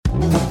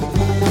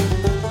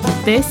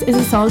This is a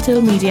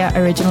Salthill Media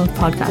original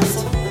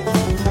podcast.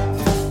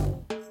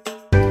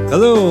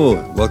 Hello,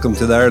 welcome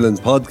to the Ireland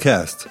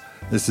podcast.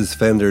 This is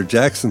Fender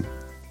Jackson.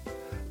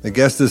 My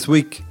guest this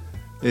week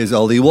is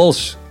Ollie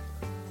Walsh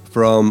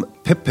from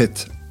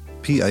Pipit,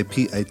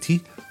 Pipit.global,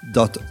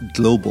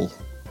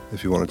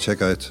 if you want to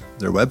check out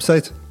their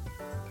website.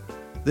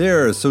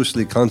 They're a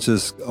socially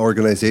conscious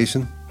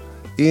organisation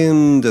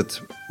aimed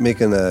at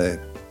making an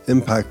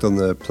impact on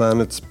the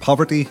planet's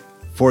poverty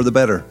for the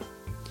better.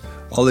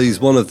 Ollie's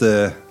one of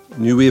the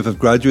new wave of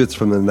graduates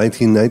from the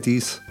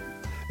 1990s.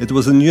 It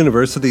was in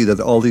university that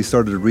Ollie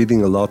started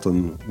reading a lot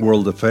on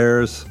world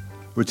affairs,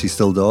 which he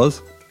still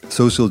does,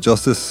 social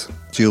justice,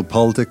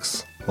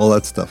 geopolitics, all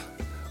that stuff.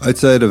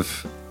 Outside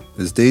of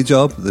his day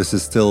job, this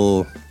is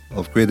still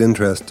of great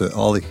interest to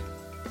Ollie.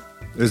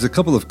 There's a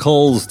couple of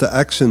calls to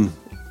action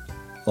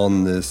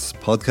on this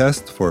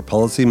podcast for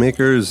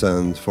policymakers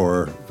and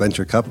for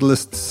venture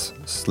capitalists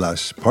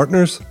 /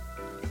 partners.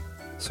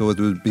 So it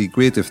would be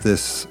great if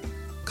this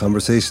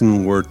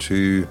conversation were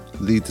to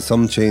lead to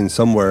some change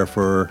somewhere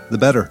for the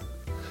better.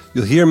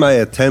 You'll hear my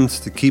attempts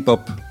to keep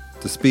up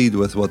to speed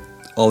with what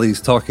Ollie's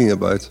talking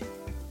about.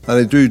 And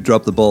I do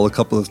drop the ball a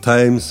couple of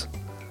times,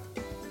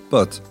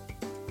 but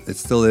it's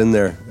still in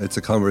there. It's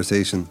a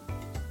conversation.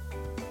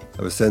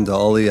 I was saying to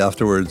Ollie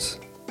afterwards,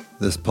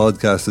 this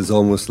podcast is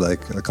almost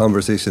like a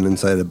conversation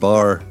inside a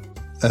bar,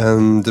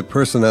 and the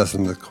person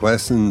asking the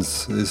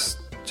questions is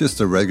just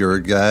a regular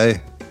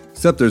guy,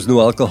 except there's no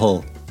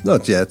alcohol.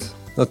 Not yet,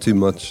 not too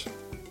much.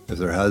 If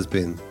there has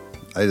been,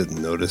 I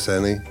didn't notice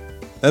any.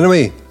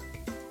 Anyway,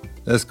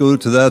 let's go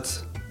to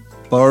that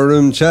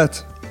barroom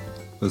chat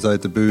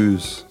without the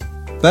booze.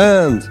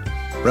 Band,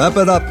 wrap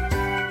it up.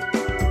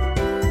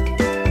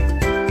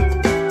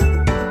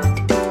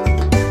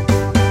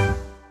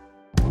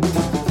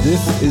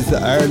 This is the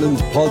Ireland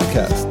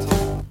podcast.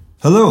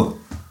 Hello.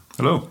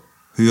 Hello.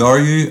 Who are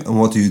you and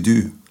what do you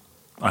do?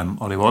 I'm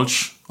Ollie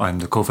Walsh. I'm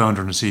the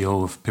co-founder and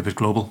CEO of Pipit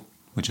Global,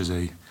 which is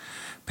a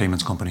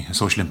payments company, a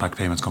social impact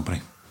payments company.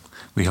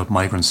 We help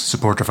migrants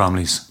support their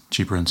families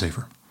cheaper and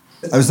safer.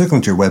 I was looking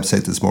at your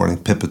website this morning,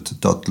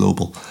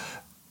 Pipit.global.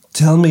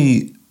 Tell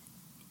me,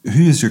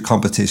 who is your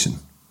competition?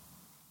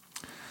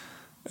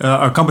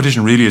 Our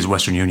competition really is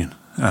Western Union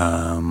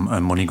and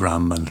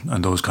MoneyGram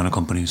and those kind of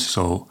companies.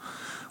 So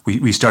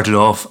we started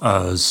off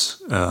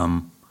as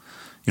a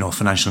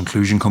financial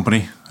inclusion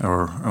company.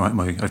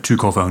 I have two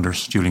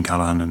co-founders, Julian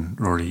Callahan and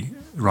Rory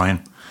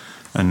Ryan.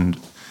 And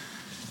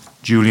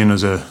Julian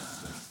is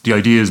the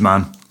ideas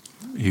man.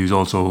 He's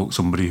also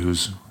somebody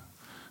who's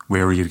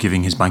wary of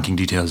giving his banking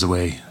details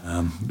away,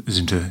 is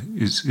into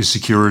his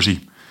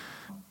security.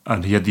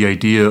 And he had the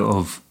idea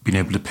of being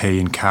able to pay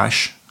in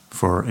cash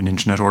for an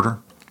internet order.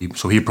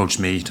 So he approached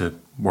me to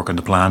work on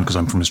the plan because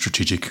I'm from a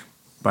strategic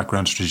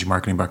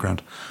marketing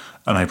background.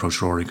 And I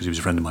approached Rory because he was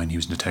a friend of mine. He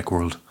was in the tech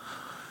world.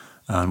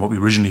 And what we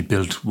originally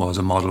built was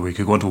a model where you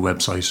could go onto a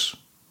website,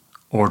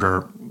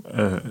 order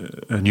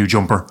a new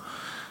jumper.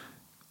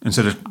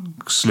 Instead of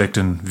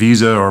selecting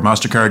Visa or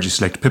MasterCard, you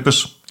select Pipit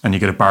and you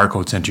get a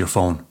barcode sent to your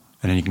phone.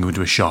 And then you can go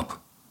into a shop,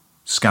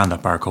 scan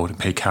that barcode and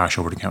pay cash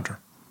over the counter.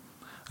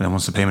 And then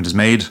once the payment is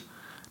made,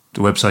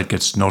 the website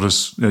gets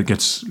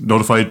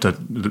notified that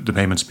the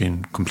payment's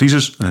been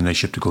completed and then they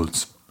ship the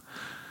goods.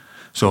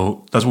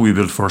 So that's what we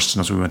built first and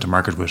that's what we went to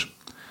market with.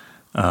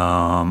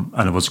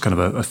 And it was kind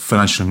of a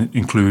financial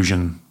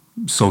inclusion,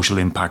 social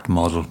impact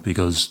model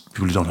because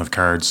people who don't have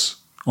cards,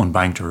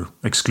 unbanked or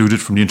excluded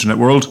from the internet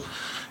world,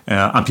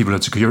 and people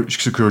had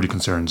security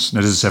concerns.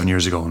 Now, this is 7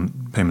 years ago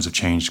and payments have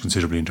changed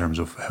considerably in terms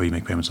of how you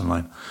make payments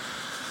online.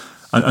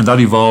 And that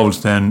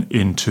evolved then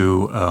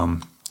into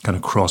kind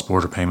of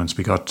cross-border payments.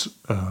 We got,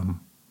 about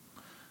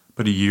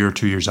a year,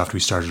 2 years after we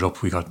started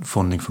up, we got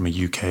funding from a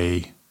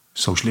UK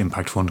social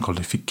impact fund called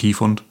the Key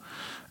Fund.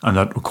 And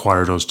that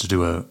required us to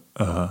do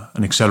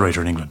an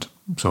accelerator in England,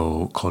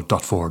 so called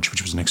 .Forge,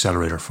 which was an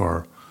accelerator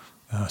for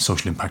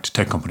social impact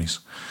tech companies.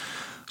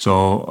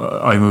 So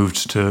I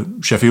moved to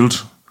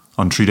Sheffield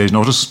on 3 days'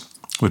 notice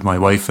with my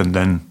wife and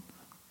then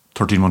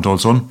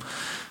 13-month-old son,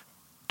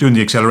 doing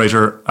the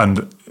accelerator,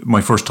 and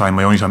my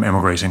only time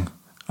emigrating,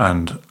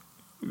 and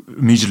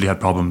immediately had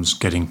problems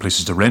getting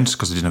places to rent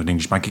because I didn't have an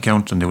English bank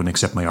account and they wouldn't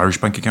accept my Irish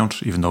bank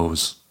account, even though it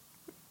was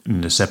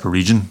in a separate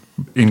region.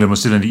 England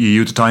was still in the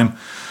EU at the time.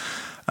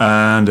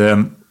 And,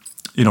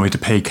 we had to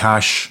pay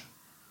cash,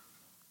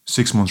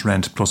 6 months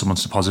rent plus a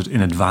month's deposit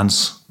in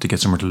advance to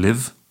get somewhere to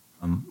live.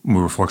 We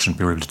were fortunate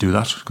we were able to do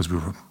that because we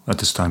were at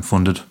this time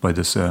funded by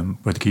by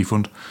the Key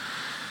Fund.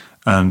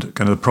 And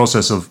kind of the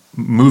process of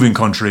moving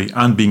country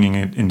and being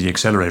in the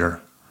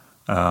accelerator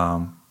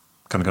kind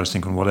of got us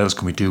thinking, what else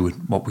can we do with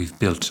what we've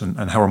built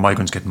and how are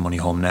migrants getting money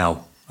home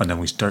now? And then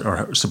we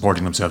start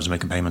supporting themselves and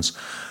making payments.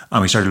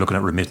 And we started looking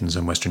at remittance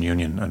in Western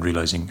Union and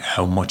realising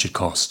how much it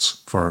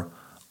costs for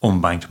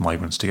unbanked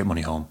migrants to get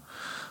money home.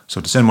 So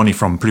to send money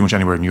from pretty much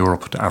anywhere in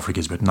Europe to Africa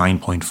is about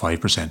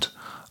 9.5%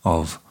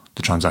 of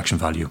the transaction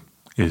value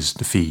is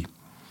the fee.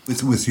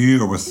 With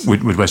you or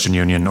with Western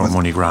Union or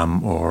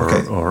MoneyGram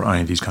or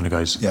any of these kind of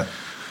guys. Yeah.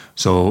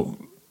 So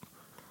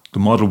The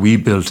model we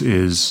built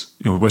is,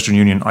 Western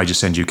Union, I just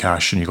send you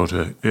cash and you go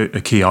to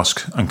a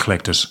kiosk and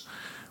collect it.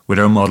 With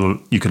our model,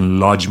 you can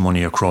lodge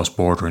money across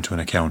border into an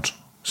account.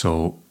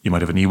 So you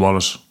might have an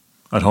e-wallet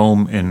at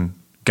home in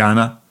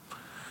Ghana,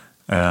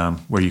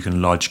 where you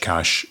can lodge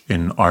cash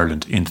in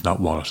Ireland into that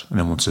wallet. And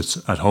then once it's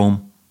at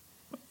home,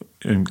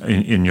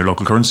 in your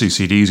local currency,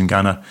 CDs in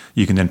Ghana,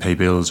 you can then pay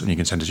bills and you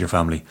can send it to your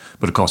family.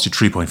 But it costs you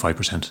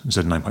 3.5%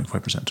 instead of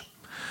 9.5%.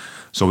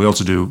 So we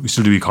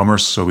still do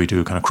e-commerce. So we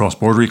do kind of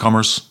cross-border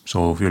e-commerce.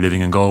 So if you're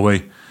living in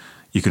Galway,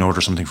 you can order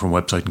something from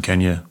a website in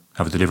Kenya,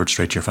 have it delivered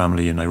straight to your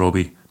family in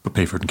Nairobi, but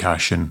pay for it in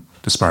cash in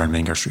the Spar in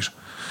Maingar Street.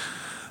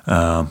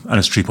 And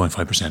it's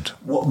 3.5%.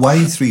 Why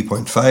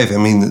 3.5? I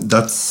mean,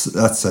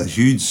 that's a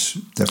huge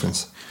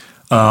difference.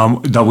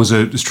 That was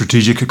a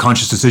strategic,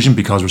 conscious decision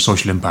because we're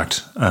social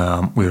impact.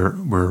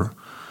 We're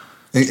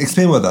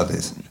Explain what that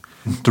is.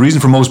 The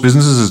reason for most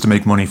businesses is to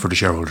make money for the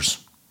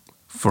shareholders.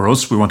 For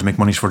us, we want to make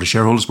money for the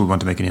shareholders, but we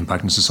want to make an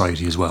impact in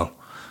society as well.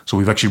 So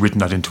we've actually written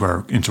that into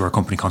our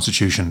company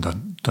constitution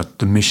that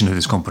the mission of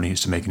this company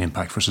is to make an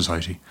impact for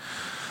society.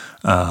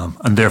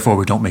 And therefore,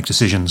 we don't make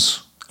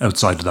decisions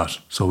outside of that.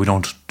 So we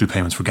don't do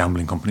payments for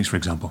gambling companies, for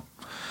example.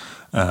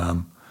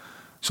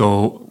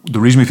 So the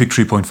reason we picked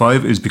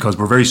 3.5 is because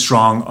we're very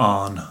strong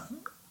on,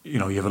 you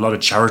have a lot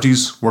of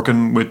charities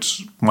working with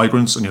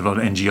migrants and you have a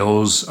lot of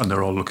NGOs and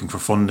they're all looking for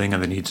funding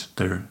and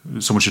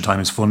so much of the time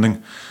is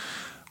funding.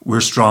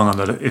 We're strong on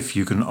that if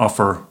you can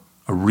offer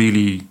a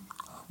really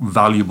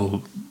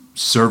valuable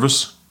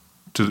service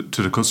to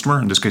the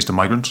customer, in this case the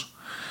migrant,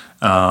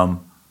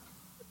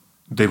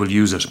 they will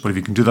use it. But if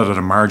you can do that at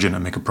a margin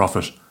and make a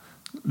profit,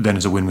 then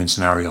it's a win-win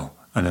scenario.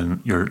 And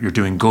then you're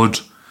doing good.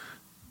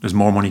 There's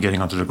more money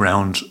getting onto the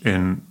ground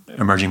in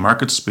emerging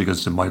markets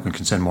because the migrant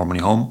can send more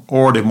money home,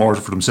 or they have more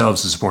for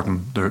themselves to support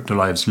their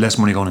lives, less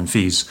money going in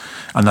fees.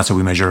 And that's how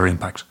we measure our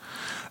impact.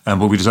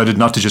 But we decided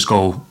not to just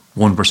go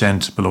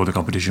 1% below the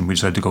competition. We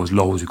decided to go as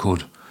low as we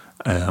could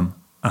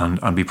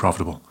and be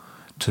profitable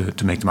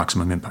to make the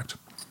maximum impact.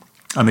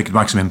 And make the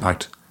maximum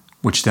impact,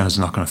 which then has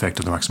a knock-on effect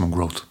of the maximum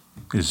growth,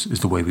 is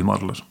the way we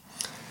model it.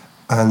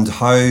 And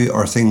how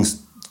are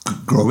things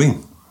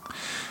growing?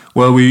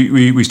 Well,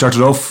 we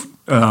started off,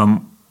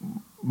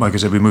 like I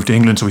said, we moved to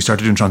England, so we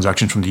started doing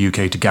transactions from the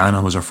UK to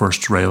Ghana was our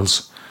first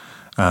rails.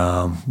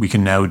 We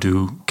can now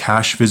do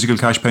physical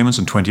cash payments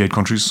in 28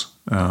 countries.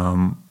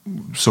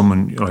 Some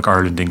in like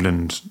Ireland,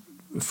 England,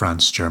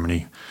 France,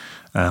 Germany,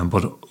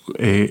 but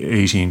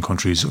 18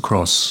 countries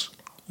across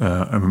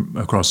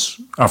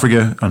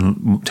Africa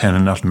and 10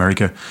 in Latin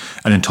America.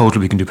 And in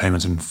total, we can do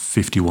payments in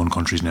 51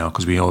 countries now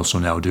because we also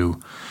now do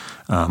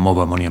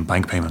mobile money and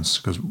bank payments.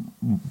 Because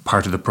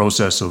part of the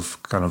process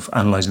of kind of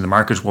analysing the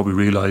market, what we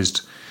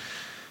realised,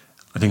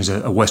 I think is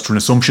a Western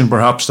assumption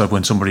perhaps, that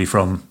when somebody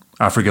from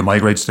Africa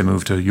migrates, they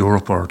move to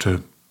Europe or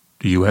to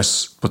the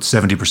US, but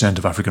 70%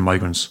 of African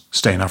migrants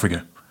stay in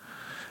Africa.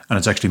 And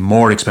it's actually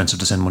more expensive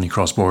to send money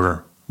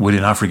cross-border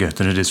within Africa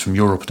than it is from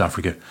Europe to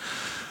Africa.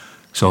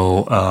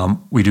 So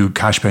we do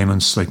cash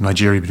payments, like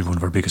Nigeria would be one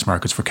of our biggest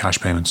markets for cash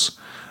payments.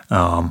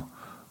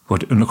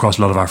 But across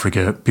a lot of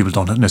Africa, people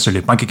don't necessarily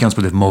have bank accounts,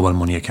 but they have mobile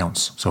money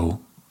accounts.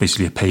 So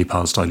basically a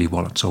PayPal-style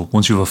e-wallet. So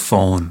once you have a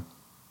phone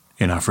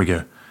in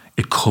Africa,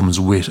 it comes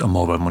with a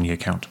mobile money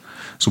account.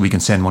 So we can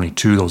send money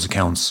to those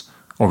accounts,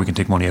 or we can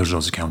take money out of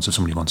those accounts if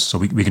somebody wants. So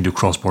we can do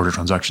cross-border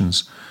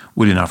transactions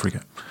within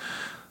Africa.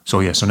 So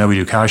now we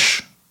do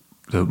cash,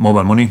 the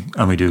mobile money,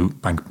 and we do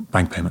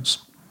bank payments.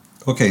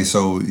 Okay,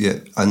 so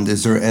and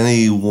is there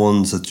any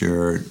ones that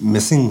you're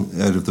missing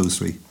out of those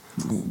three?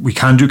 We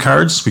can do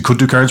cards. We could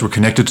do cards. We're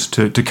connected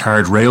to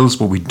card rails,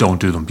 but we don't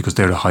do them because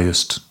they're the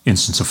highest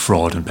instance of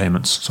fraud in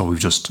payments. So we've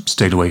just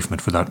stayed away from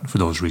it for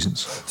those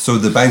reasons. So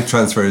the bank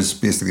transfer is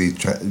basically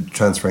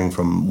transferring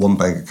from one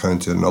bank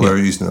account to another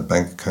using a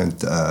bank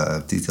account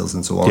details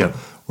and so on. Yeah.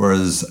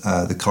 Whereas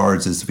the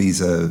cards is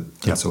Visa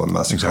and so on,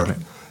 MasterCard. Exactly.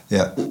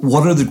 Yeah.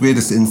 What are the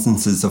greatest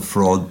instances of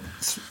fraud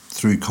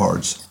through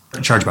cards?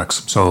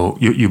 Chargebacks. So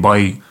you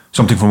buy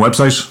something from a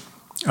website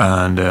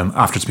and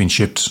after it's been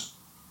shipped,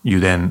 you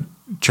then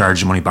charge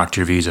the money back to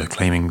your Visa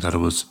claiming that it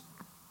was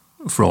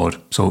fraud.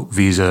 So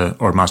Visa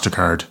or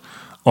MasterCard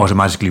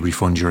automatically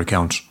refund your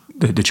account.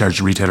 They charge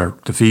the retailer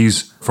the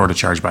fees for the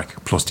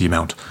chargeback plus the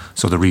amount.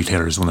 So the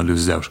retailer is the one that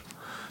loses out.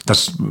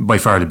 That's by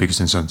far the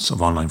biggest instance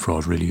of online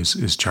fraud really is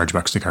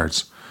chargebacks to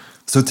cards.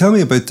 So tell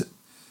me about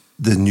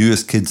the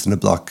newest kids in the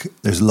block.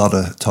 There's a lot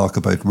of talk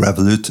about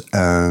Revolut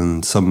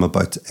and some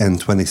about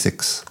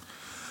N26.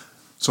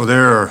 So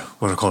they're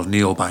what are called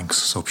neobanks,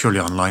 so purely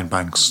online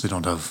banks. They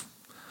don't have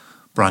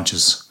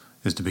branches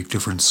is the big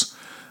difference.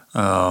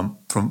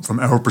 From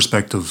our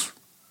perspective,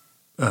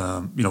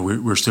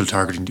 we're still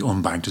targeting the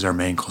unbanked as our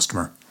main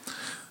customer.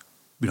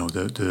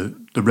 The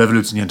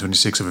Revoluts and the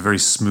N26 have a very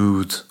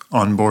smooth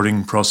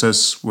onboarding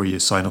process where you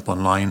sign up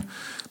online,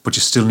 but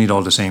you still need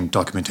all the same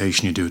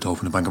documentation you do to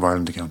open a Bank of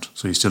Ireland account.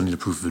 So you still need a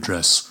proof of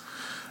address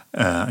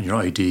and your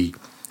ID.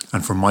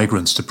 And for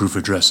migrants, the proof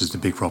of address is the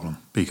big problem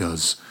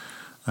because,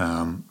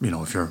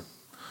 if you're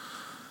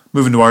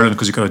moving to Ireland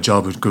because you've got a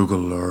job at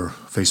Google or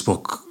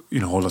Facebook,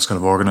 all that's kind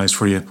of organised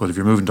for you. But if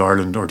you're moving to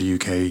Ireland or the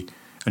UK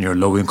and you're a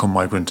low-income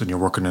migrant and you're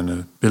working in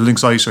a building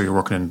site or you're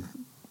working in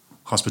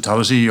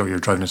hospitality or you're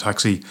driving a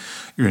taxi,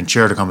 you're in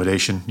shared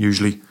accommodation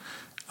usually,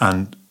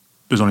 and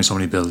there's only so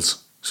many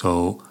bills.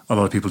 So a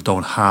lot of people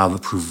don't have a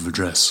proof of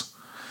address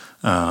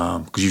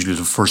because usually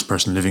the first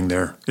person living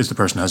there is the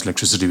person who has the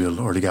electricity bill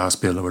or the gas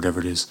bill or whatever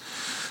it is.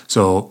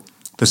 So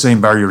the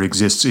same barrier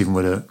exists even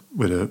with a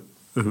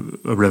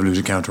Revolut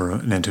account or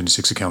an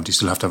N26 account. You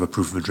still have to have a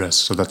proof of address.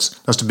 So that's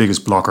the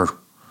biggest blocker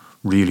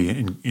really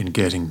in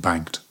getting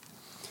banked.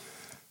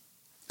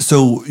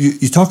 So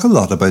you talk a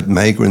lot about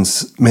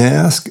migrants. May I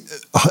ask,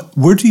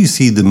 where do you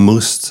see the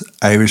most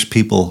Irish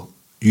people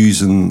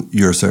using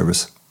your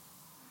service?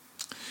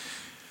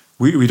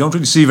 We don't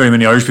really see very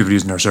many Irish people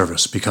using our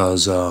service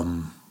because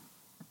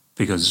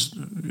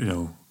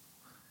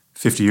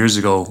 50 years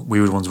ago we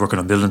were the ones working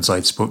on building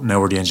sites, but now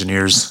we're the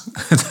engineers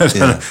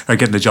that are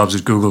getting the jobs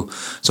at Google.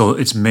 So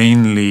it's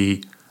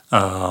mainly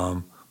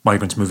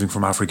migrants moving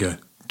from Africa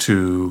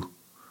to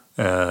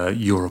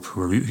Europe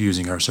who are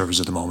using our service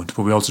at the moment.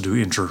 But we also do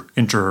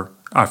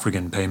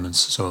inter-African payments.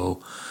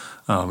 So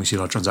we see a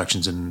lot of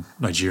transactions in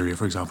Nigeria,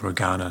 for example, or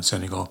Ghana and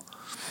Senegal.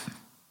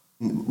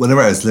 Whenever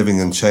I was living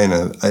in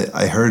China,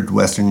 I heard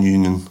Western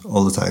Union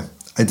all the time.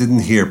 I didn't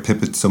hear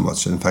Pipit so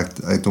much. In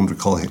fact, I don't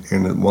recall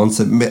hearing it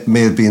once. It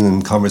may have been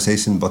in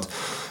conversation, but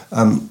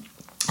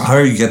how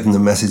are you getting the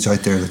message out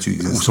there that you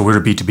exist? So we're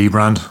a B2B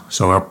brand.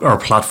 So our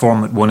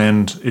platform at one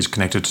end is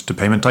connected to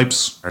payment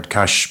types,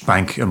 cash,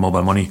 bank and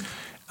mobile money.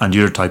 And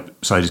the other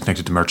side is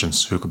connected to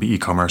merchants who could be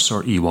e-commerce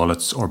or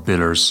e-wallets or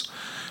billers.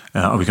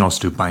 Or we can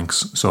also do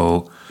banks.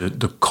 So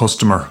the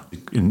customer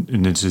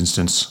in this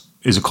instance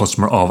is a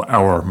customer of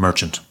our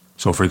merchant.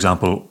 So for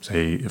example,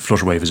 say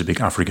Flutterwave is a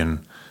big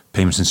African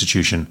payments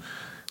institution.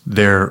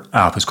 Their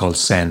app is called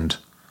Send.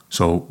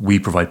 So we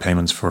provide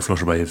payments for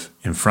Flutterwave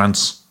in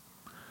France,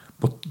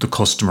 but the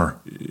customer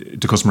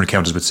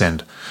account is with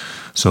Send.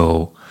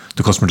 So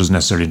the customer doesn't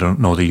necessarily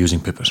know they're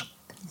using Pipit.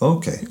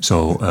 Okay.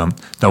 So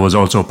that was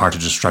also part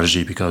of the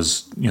strategy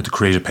because to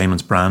create a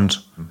payments brand,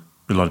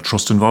 a lot of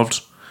trust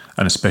involved,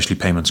 and especially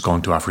payments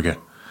going to Africa.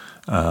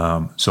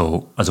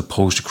 So as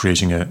opposed to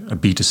creating a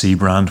B2C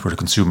brand where the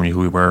consumer knew who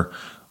we were,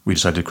 we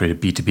decided to create a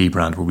B2B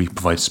brand where we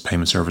provide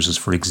payment services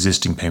for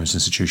existing payments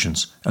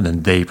institutions, and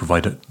then they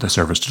provide the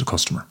service to the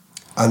customer.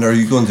 And are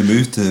you going to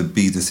move to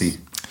B2C?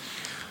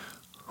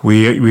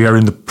 We are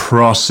in the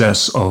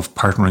process of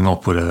partnering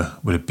up with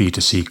a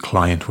B2C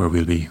client where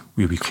we'll be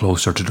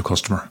closer to the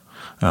customer.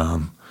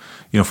 From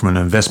an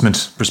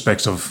investment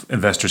perspective,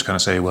 investors kind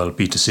of say, well,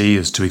 B2C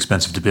is too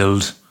expensive to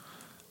build,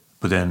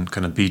 but then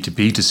kind of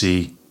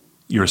B2B2C,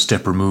 you're a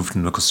step removed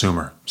from the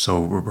consumer. So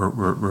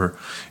we're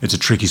it's a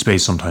tricky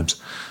space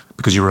sometimes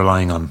because you're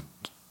relying on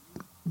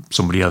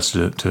somebody else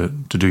to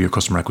do your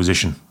customer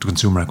acquisition, to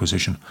consumer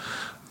acquisition.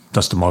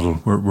 That's the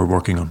model we're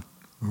working on.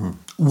 Mm-hmm.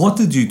 What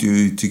did you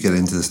do to get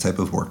into this type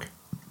of work?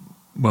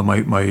 Well,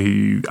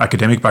 my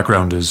academic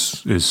background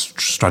is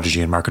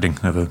strategy and marketing.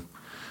 I have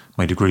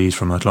my degree is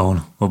from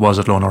Athlone. What was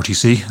Athlone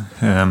RTC?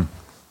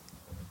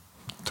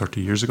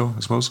 30 years ago, I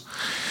suppose.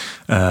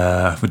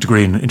 A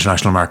degree in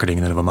international marketing,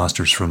 and then I have a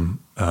master's from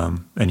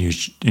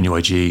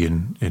NUIG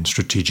in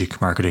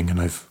strategic marketing,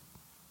 and I've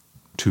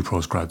 2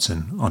 postgrads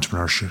in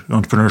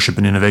entrepreneurship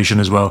and innovation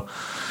as well.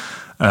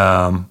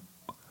 I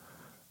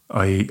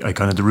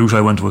kind of the route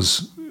I went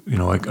was,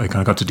 I kind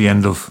of got to the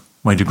end of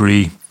my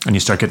degree, and you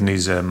start getting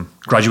these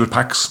graduate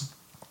packs,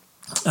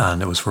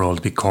 and it was for all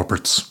the big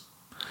corporates,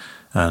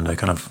 and I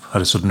kind of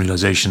had a sudden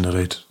realization that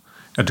I'd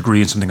a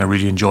degree in something I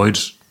really enjoyed,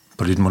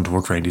 but I didn't want to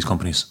work for any of these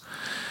companies.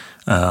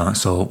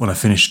 So when I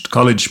finished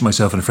college,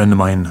 myself and a friend of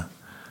mine,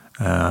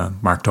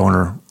 Mark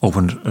Donner,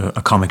 opened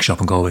a comic shop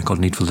in Galway called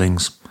Needful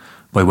Things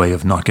by way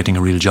of not getting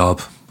a real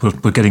job,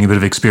 but getting a bit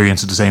of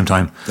experience at the same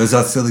time. Does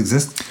that still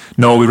exist?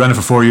 No, we ran it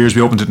for 4 years.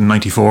 We opened it in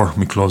 94.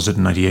 We closed it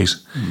in 98.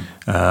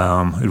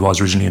 It was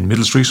originally in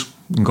Middle Street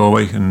in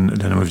Galway, and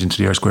then I moved into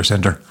the Air Square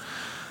Centre.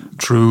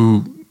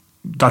 Through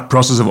that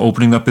process of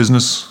opening that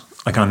business,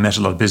 I kind of met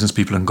a lot of business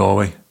people in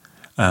Galway.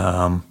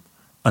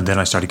 And then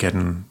I started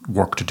getting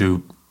work to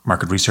do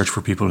market research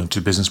for people into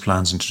business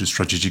plans, into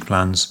strategic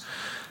plans.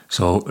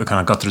 So I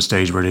kind of got to the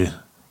stage where the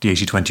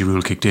 80-20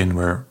 rule kicked in,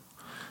 where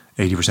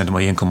 80% of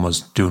my income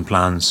was doing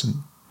plans,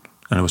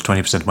 and it was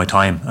 20% of my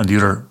time. And the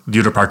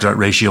other part of that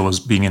ratio was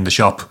being in the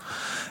shop.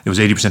 It was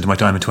 80% of my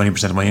time and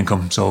 20% of my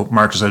income. So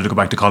Mark decided to go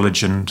back to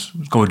college and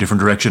go a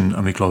different direction,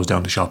 and we closed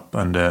down the shop.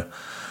 And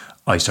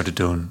I started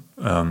doing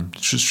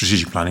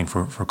strategic planning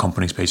for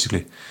companies,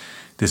 basically.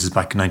 This is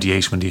back in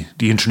 98 when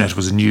the internet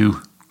was a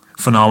new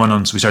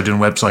phenomenon. So we started doing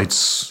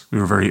websites. We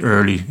were very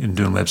early in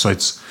doing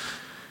websites.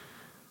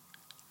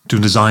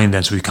 Doing design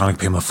then, so we kind of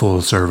became a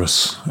full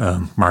service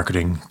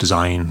marketing,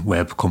 design,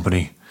 web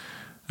company.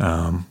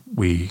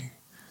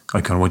 I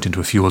kind of went into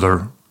a few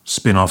other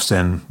spin-offs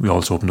then. We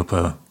also opened up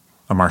a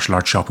martial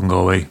arts shop in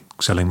Galway,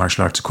 selling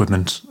martial arts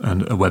equipment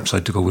and a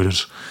website to go with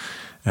it.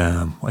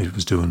 I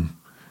was doing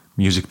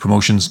music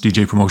promotions,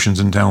 DJ promotions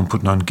in town,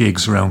 putting on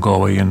gigs around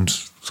Galway and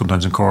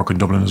sometimes in Cork and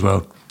Dublin as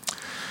well.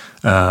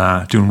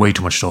 doing way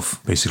too much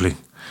stuff, basically.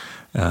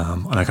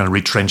 And I kind of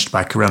retrenched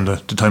back around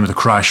the time of the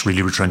crash,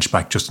 really retrenched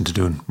back just into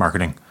doing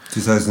marketing.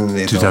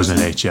 2008.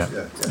 2008,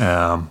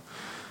 yeah.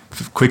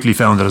 Quickly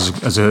found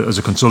that as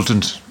a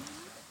consultant,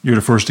 you're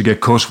the first to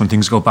get cut when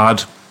things go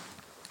bad.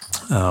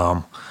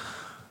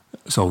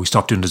 So we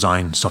stopped doing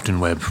design, stopped doing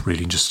web,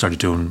 really, and just started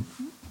doing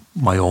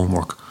my own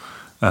work.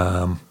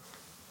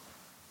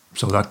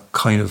 So that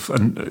kind of,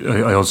 and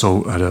I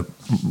also had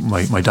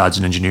my dad's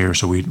an engineer,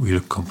 so we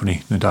had a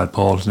company. My dad,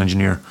 Paul, is an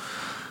engineer.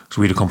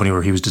 So we had a company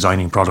where he was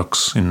designing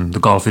products in the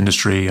golf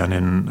industry and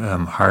in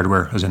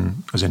hardware, as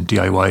in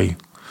DIY,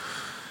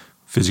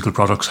 physical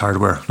products,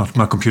 hardware,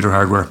 not computer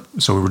hardware.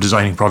 So we were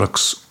designing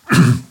products,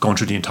 going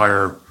through the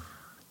entire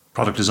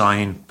product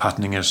design,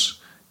 patenting it,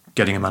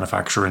 getting a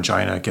manufacturer in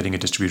China, getting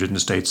it distributed in the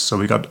States. So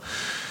we got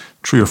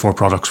 3 or 4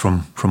 products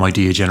from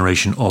idea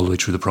generation all the way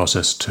through the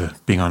process to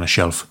being on a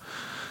shelf,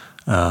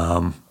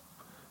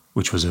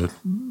 which was a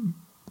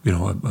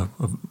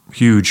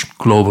huge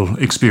global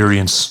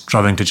experience,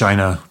 traveling to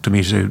China to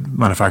meet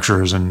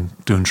manufacturers and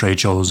doing trade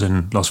shows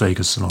in Las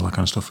Vegas and all that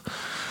kind of stuff.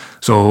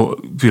 So,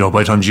 by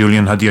the time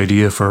Julian had the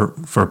idea for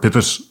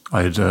Pipit,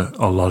 I had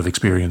a lot of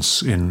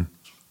experience in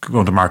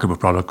going to market with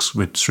products,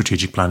 with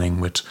strategic planning,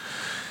 with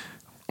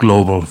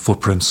global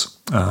footprints.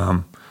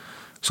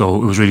 So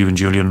it was really when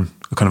Julian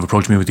kind of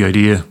approached me with the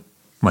idea,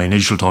 my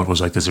initial thought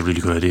was like, this is a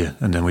really good idea.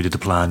 And then we did the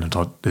plan and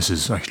thought, this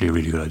is actually a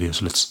really good idea.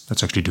 So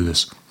let's actually do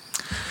this.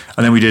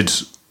 And then we did,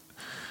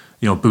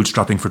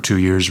 bootstrapping for 2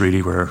 years,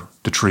 really, where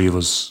the 3 of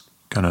us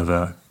kind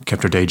of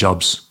kept our day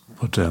jobs,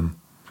 but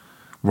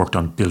worked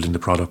on building the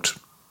product,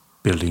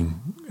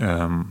 building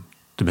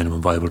the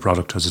minimum viable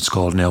product, as it's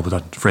called now, but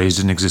that phrase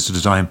didn't exist at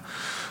the time,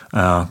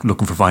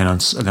 looking for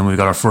finance. And then we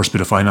got our first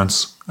bit of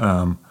finance.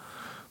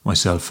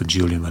 Myself and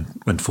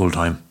Julian went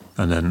full-time.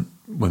 And then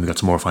when we got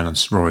some more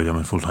finance, Rory then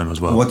went full-time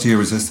as well. What year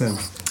was this then?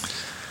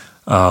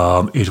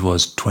 It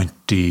was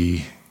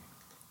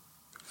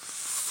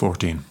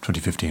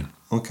 2015.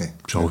 Okay.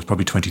 So it was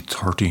probably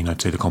 2013,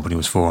 I'd say the company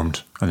was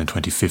formed. And then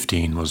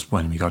 2015 was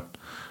when we got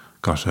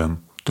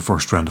the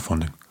first round of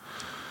funding.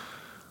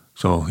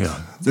 So,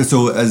 yeah.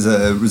 So as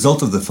a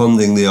result of the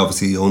funding, they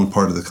obviously own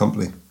part of the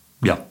company.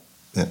 Yeah.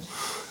 Yeah.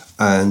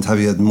 And have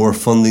you had more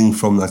funding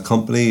from that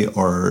company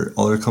or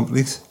other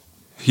companies?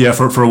 Yeah,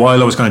 for a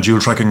while I was kind of dual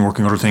tracking,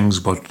 working other things,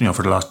 but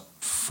for the last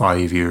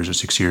 5 years or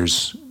 6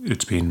 years,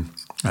 it's been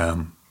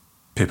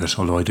Pipit.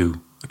 Although I do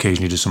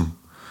occasionally do some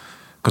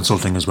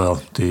consulting as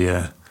well.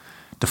 The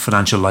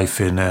financial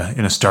life in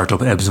a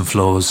startup ebbs and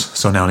flows.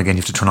 So now and again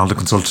you have to turn on the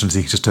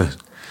consultancy just to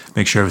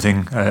make sure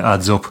everything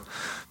adds up.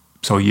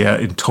 So yeah,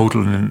 in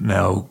total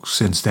now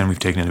since then we've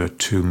taken in about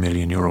 €2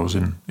 million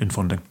in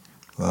funding.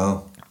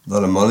 Wow, a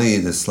lot of money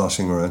that's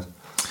sloshing around.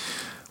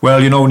 Well,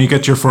 when you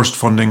get your first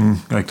funding,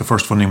 like the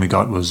first funding we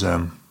got was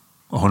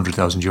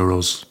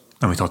 €100,000,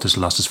 and we thought this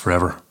will last us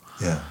forever.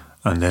 Yeah.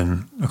 And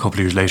then a couple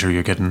of years later,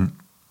 you're getting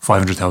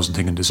 500,000,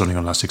 thinking this is only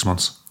going to last 6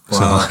 months.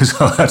 Wow.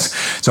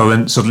 So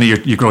then suddenly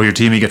you grow your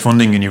team, you get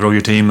funding, and you grow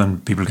your team,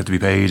 and people get to be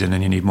paid, and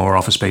then you need more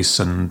office space,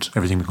 and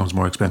everything becomes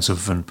more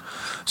expensive, and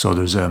so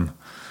there's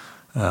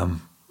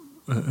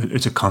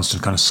it's a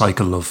constant kind of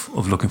cycle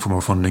of looking for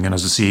more funding. And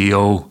as a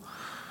CEO,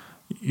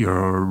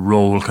 your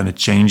role kind of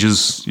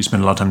changes. You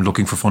spend a lot of time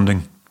looking for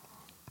funding,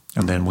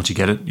 and then once you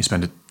get it, you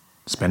spending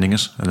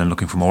it, and then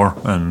looking for more.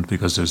 And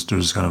because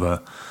there's kind of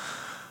a,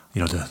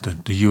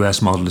 the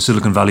US model, the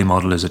Silicon Valley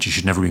model is that you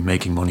should never be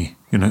making money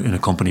in a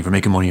company. If you're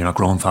making money, you're not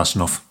growing fast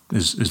enough.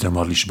 Is their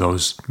model? You should be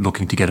always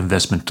looking to get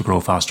investment to grow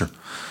faster,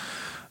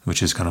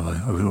 which is kind of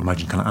I would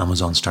imagine kind of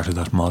Amazon started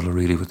that model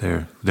really with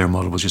their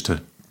model was just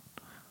to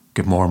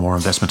get more and more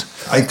investment.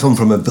 I come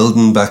from a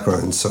building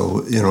background,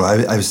 so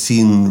I've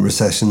seen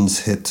recessions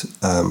hit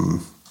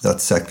that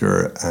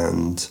sector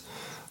and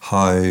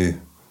how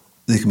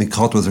they can be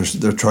caught with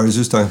their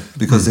trousers down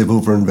because they've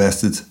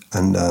overinvested,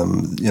 and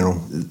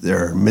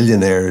they're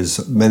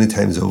millionaires many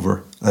times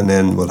over. And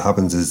then what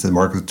happens is the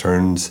market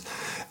turns,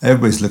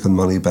 everybody's looking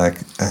money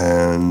back,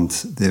 and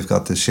they've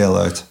got to shell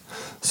out.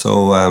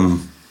 So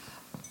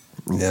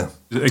yeah,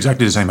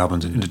 exactly the same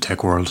happens in the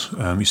tech world.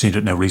 You've seen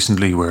it now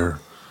recently where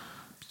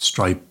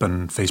Stripe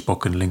and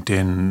Facebook and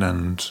LinkedIn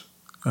and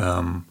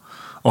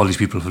all these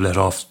people have let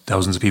off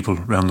thousands of people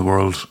around the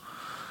world.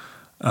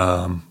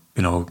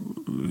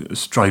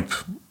 Stripe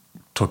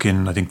took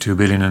in, I think, 2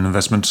 billion in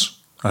investment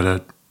at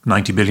a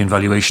 90 billion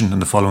valuation,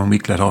 and the following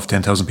week let off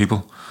 10,000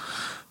 people.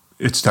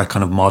 It's that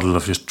kind of model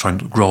of just trying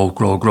to grow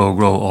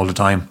all the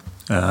time,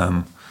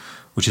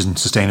 which isn't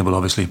sustainable,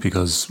 obviously,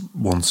 because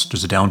once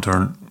there's a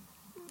downturn,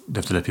 they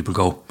have to let people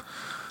go.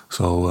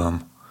 So,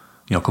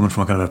 coming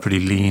from a kind of a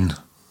pretty lean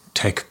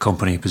tech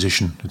company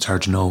position, it's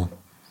hard to know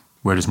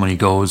where this money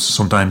goes.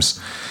 Sometimes,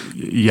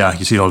 yeah,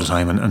 you see it all the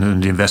time,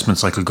 and the investment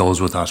cycle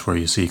goes with that, where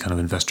you see kind of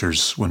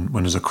investors, when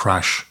there's a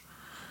crash,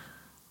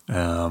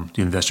 the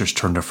investors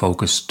turn their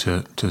focus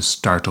to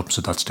startups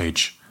at that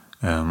stage.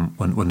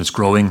 When it's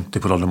growing, they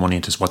put all the money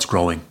into what's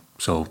growing.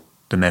 So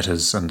the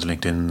Metas and the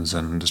LinkedIns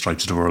and the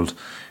Stripes of the world.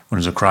 When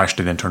there's a crash,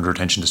 they then turn their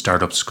attention to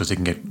startups because they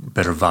can get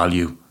better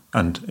value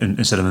and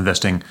instead of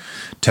investing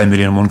 10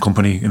 million in one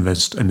company,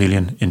 invest 1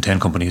 million in 10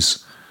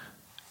 companies,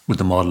 with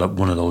the model that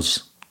one of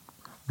those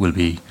will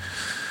be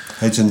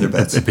hedging their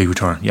bets. A big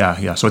return.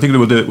 Yeah. So I think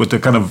that with the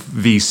kind of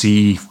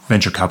VC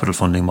venture capital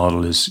funding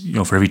model is,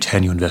 for every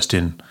 10 you invest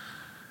in,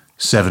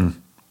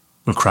 7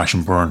 will crash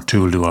and burn,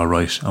 2 will do all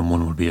right, and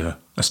 1 will be a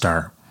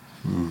star.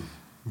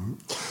 Mm-hmm.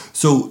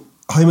 So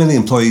how many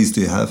employees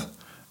do you have?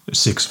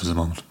 6 for the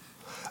moment.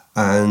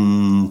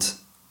 And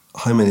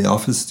how many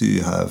offices do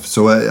you have?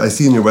 So I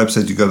see on your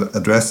website you got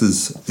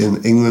addresses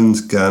in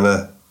England,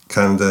 Ghana,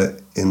 Canada,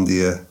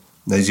 India,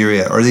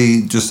 Nigeria. Are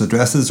they just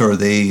addresses, or are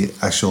they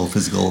actual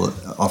physical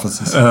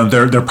offices?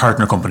 They're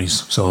partner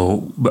companies.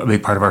 So a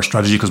big part of our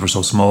strategy, because we're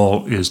so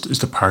small, is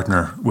to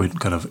partner with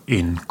kind of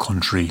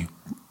in-country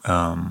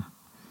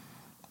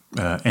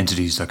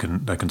entities that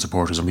can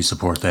support us, and we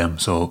support them.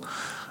 So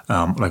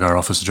like our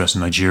office address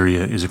in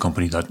Nigeria is a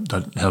company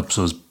that helps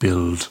us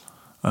build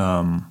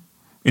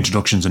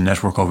introductions and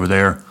network over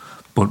there,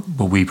 but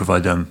we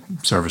provide them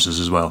services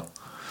as well.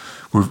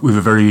 We've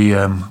a very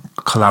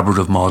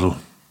collaborative model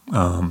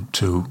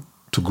to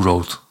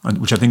growth, and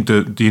which I think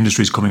the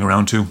industry is coming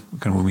around to.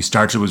 Kind of when we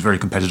started, it was very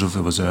competitive.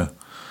 It was a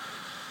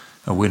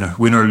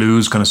win or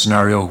lose kind of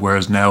scenario,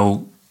 whereas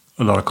now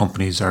a lot of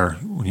companies are,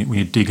 when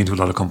you dig into a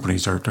lot of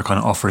companies, they're kind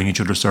of offering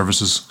each other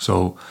services.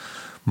 So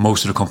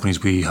most of the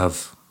companies we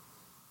have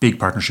big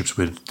partnerships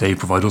with, they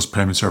provide us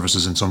payment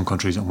services in some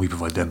countries, and we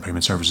provide them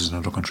payment services in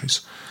other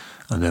countries.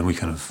 And then we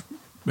kind of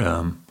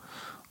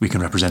we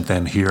can represent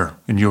them here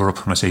in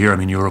Europe. When I say here, I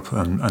mean Europe,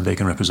 and they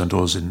can represent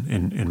us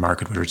in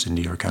market, whether it's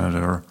India or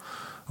Canada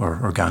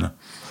or Ghana.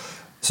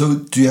 So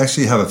do you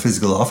actually have a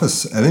physical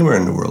office anywhere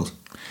in the world?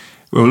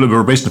 Well,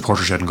 we're based in the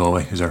Porter Shed in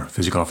Galway, is our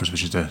physical office,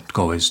 which is the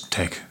Galway's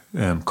tech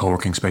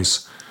co-working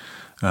space.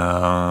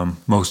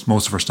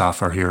 Most of our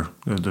staff are here.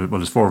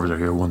 There's 4 of us are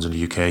here. One's in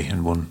the UK,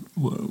 and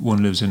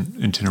one lives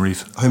in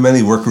Tenerife. How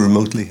many work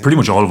remotely? Pretty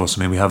much all of us.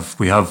 I mean, we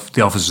have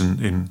the office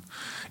in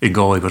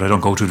Galway, but I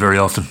don't go to it very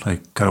often. I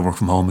kind of work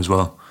from home as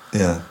well.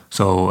 Yeah.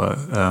 So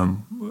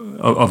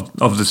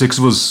of the 6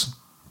 of us,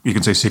 you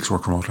can say 6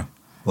 work remotely.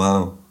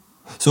 Wow.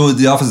 So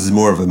the office is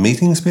more of a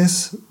meeting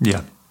space?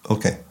 Yeah.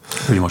 Okay.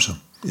 Pretty much so.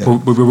 Yeah.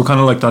 But we were kind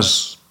of like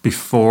that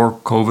before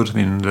COVID. I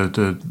mean,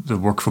 the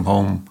work from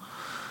home,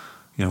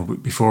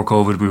 before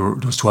COVID,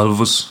 there was 12 of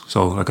us.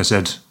 So like I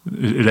said,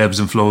 it ebbs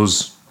and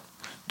flows,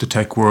 the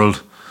tech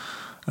world,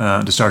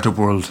 the startup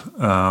world.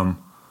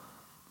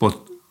 But,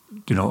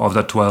 of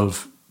that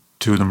 12,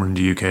 2 of them were in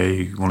the UK,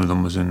 1 of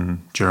them was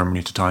in Germany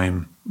at the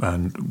time,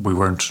 and we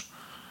were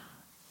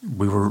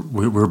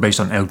based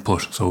on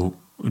output. So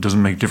it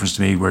doesn't make a difference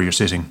to me where you're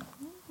sitting,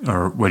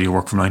 or whether you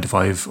work from 9 to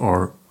 5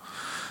 or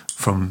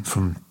from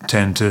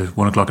 10 to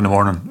 1 o'clock in the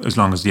morning, as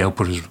long as the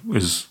output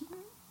is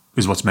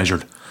what's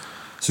measured.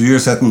 So you're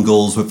setting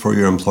goals for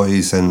your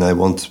employees, and I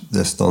want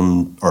this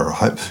done, or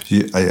I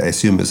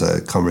assume it's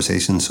a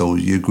conversation. So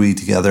you agree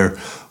together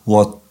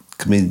what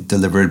can be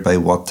delivered by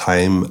what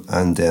time,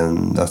 and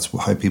then that's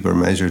how people are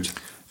measured.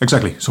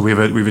 Exactly. So we have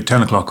a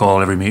 10 o'clock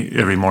call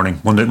every morning.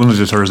 Monday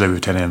to Thursday we have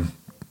a 10 a.m.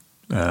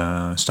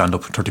 stand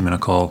up 30-minute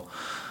call.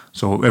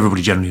 So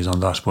everybody generally is on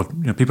that. But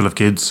people have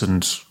kids,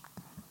 and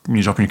when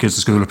you're dropping your kids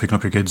to school or picking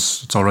up your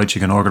kids, it's all right. You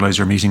can organise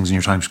your meetings and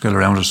your time scale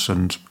around it,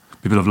 and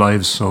people have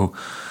lives. So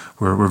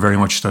we're very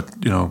much that,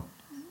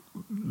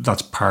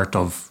 that's part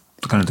of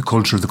the kind of the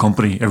culture of the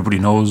company. Everybody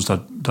knows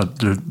that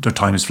their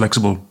time is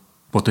flexible,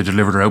 but they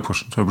deliver their output.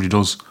 So everybody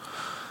does.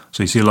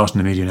 So you see a lot in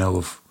the media now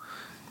of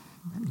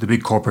the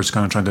big corporates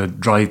kind of trying to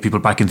drive people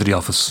back into the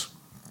office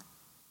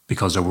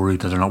because they're worried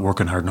that they're not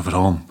working hard enough at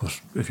home.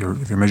 But if you're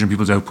measuring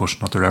people's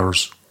output, not their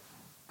hours,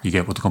 you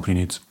get what the company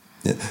needs.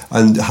 Yeah.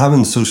 And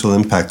having social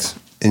impact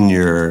in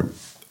your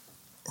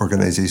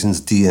organisation's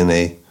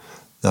DNA,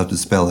 that would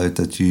spell out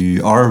that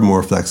you are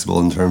more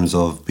flexible in terms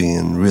of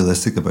being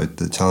realistic about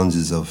the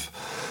challenges of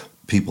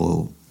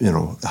people,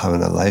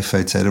 having a life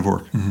outside of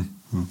work.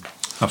 Mm-hmm. Mm.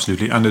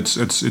 Absolutely, and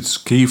it's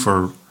key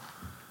for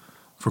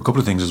a couple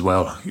of things as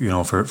well.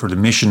 For the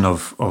mission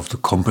of the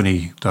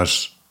company,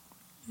 that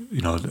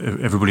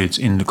everybody that's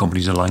in the company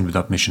is aligned with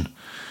that mission.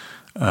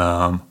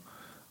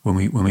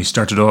 When we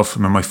started off, I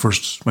remember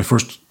my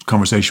first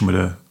conversation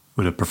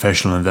with a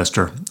professional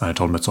investor, and I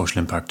told him about social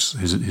impact.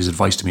 His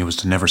advice to me was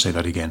to never say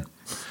that again.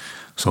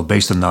 So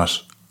based on that,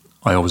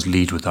 I always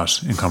lead with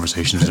that in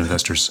conversations with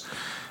investors.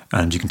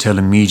 And you can tell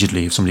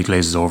immediately if somebody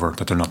glazes over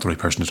that they're not the right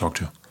person to talk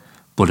to.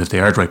 But if they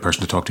are the right person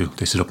to talk to,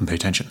 they sit up and pay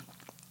attention,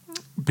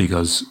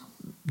 because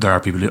there are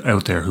people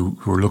out there who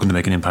are looking to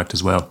make an impact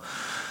as well.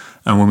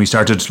 And when we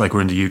started, like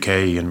we're in the UK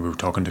and we were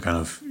talking to kind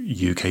of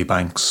UK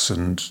banks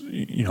and,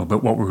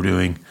 about what we were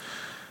doing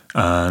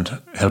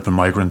and helping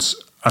migrants,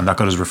 and that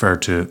got us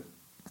referred to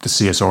the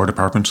CSR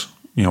department,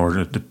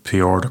 or the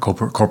PR, the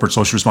corporate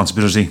social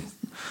responsibility.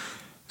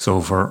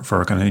 So for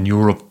kind of in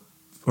Europe,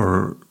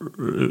 or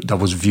that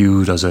was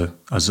viewed as a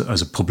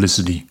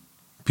publicity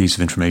piece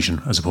of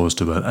information as opposed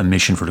to a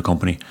mission for the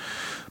company.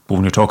 But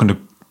when you're talking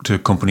to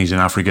companies in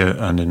Africa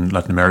and in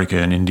Latin America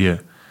and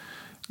India,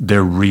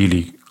 they're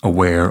really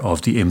aware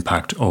of the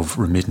impact of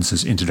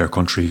remittances into their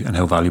country and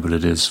how valuable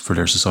it is for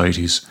their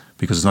societies,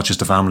 because it's not just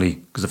the family,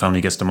 because the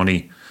family gets the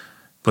money,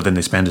 but then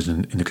they spend it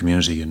in the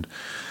community. And,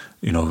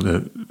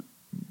 the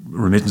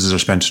remittances are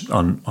spent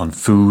on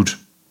food,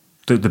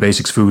 the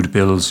basics, food,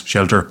 bills,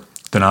 shelter.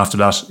 Then after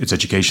that, it's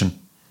education,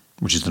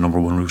 which is the number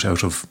one route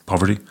out of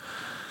poverty.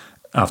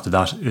 After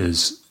that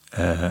is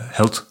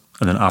health.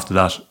 And then after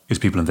that is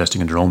people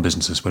investing in their own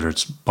businesses, whether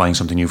it's buying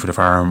something new for the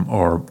farm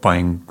or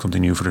buying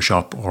something new for the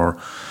shop, or,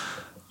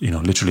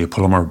 literally a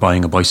plumber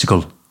buying a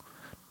bicycle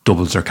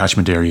doubles their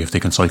catchment area if they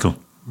can cycle,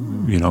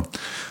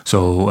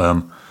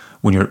 So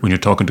when you're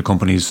talking to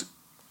companies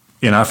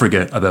in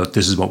Africa about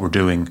this is what we're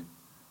doing,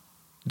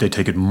 they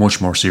take it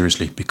much more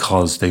seriously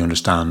because they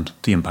understand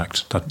the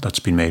impact that's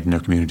been made in their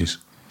communities.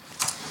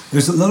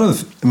 There's a lot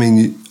of,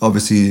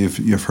 obviously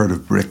you've heard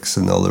of BRICS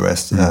and all the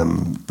rest,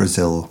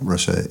 Brazil,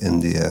 Russia,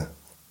 India,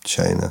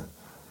 China,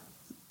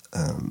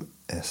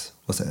 S.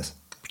 What's S?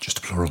 Just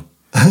a plural.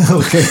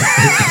 Okay.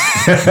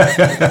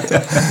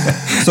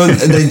 So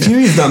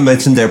Nigeria is not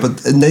mentioned there,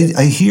 but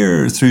I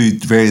hear through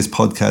various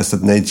podcasts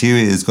that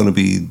Nigeria is going to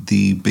be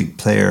the big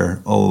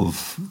player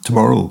of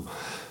tomorrow.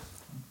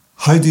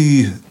 How do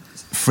you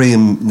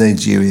frame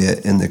Nigeria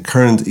in the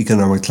current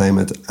economic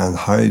climate, and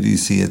how do you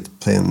see it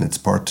playing its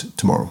part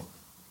tomorrow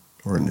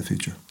or in the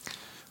future?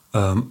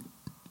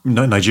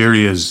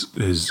 Nigeria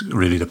is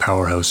really the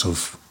powerhouse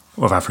of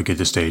Africa at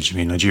this stage.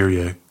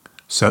 Nigeria,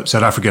 South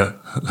Africa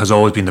has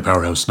always been the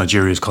powerhouse.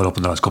 Nigeria has caught up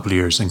in the last couple of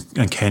years,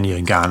 and Kenya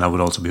and Ghana would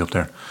also be up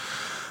there.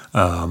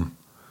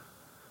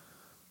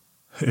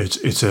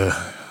 It's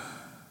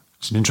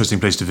an interesting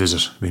place to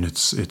visit.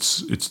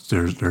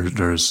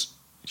 There's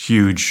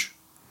huge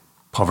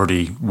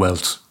poverty,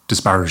 wealth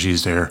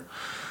disparities there.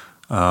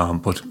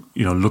 But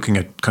looking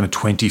at kind of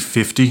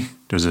 2050,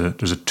 there's a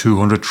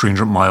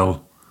 300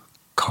 mile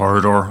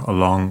corridor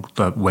along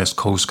the west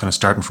coast, kind of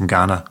starting from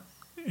Ghana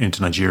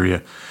into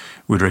Nigeria,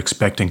 where they're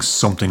expecting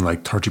something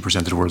like 30%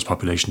 of the world's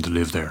population to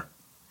live there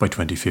by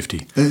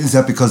 2050. Is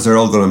that because they're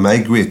all going to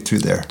migrate through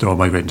there? They're all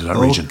migrating to that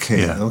region.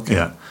 Okay.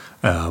 Yeah.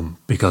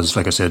 Because,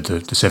 like I said, the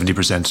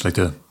 70%, like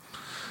the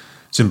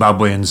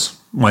Zimbabweans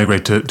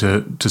migrate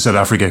to South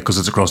Africa because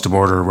it's across the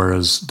border,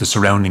 whereas the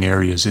surrounding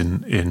areas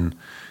in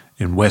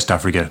West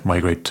Africa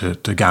migrate to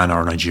Ghana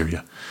or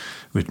Nigeria,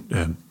 with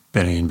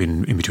Benin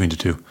being in between the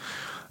two.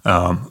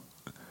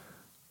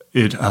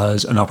 It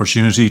has an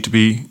opportunity to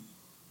be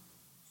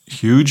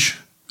huge.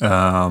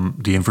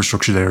 The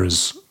infrastructure there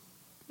is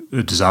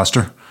a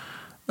disaster.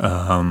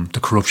 The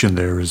corruption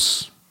there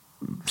is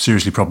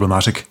seriously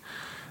problematic.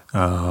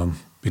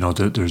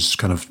 There's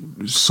kind of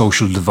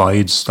social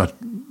divides that,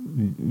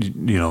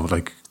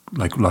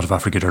 like a lot of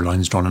Africa, there are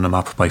lines drawn on a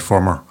map by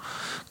former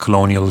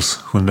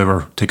colonials when they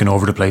were taking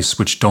over the place,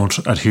 which don't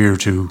adhere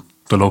to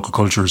the local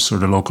cultures or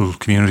the local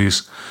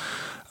communities.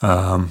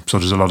 So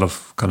there's a lot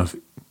of kind of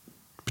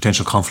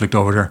potential conflict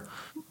over there.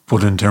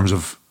 But in terms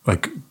of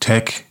like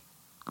tech,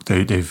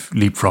 they've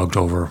leapfrogged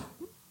over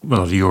a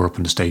lot of Europe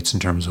and the States in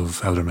terms of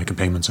how they're making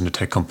payments, and the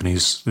tech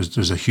companies,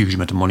 there's a huge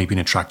amount of money being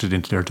attracted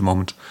into there at the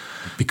moment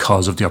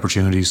because of the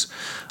opportunities.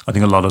 I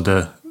think a lot of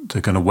the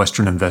kind of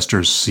Western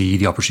investors see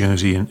the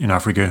opportunity in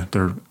Africa.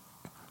 They're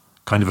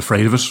kind of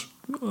afraid of it.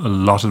 A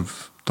lot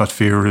of that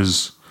fear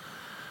is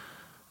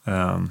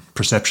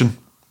perception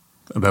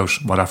about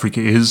what Africa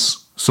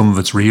is. Some of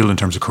it's real in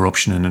terms of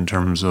corruption and in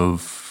terms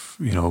of,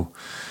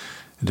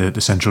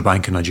 the central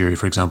bank in Nigeria,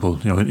 for example.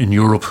 In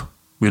Europe,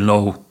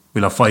 we'll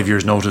have 5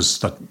 years' notice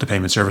that the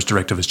Payment Service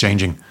Directive is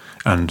changing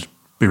and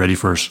be ready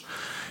for it.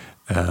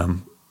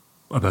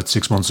 About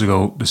 6 months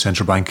ago, the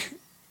central bank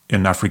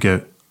in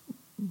Africa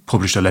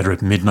published a letter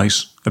at midnight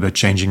about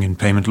changing in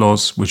payment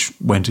laws, which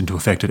went into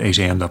effect at 8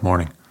 a.m. that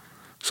morning.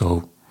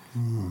 So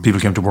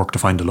people came to work to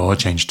find the law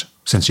changed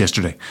since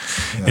yesterday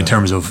in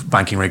terms of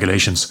banking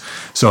regulations.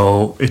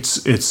 So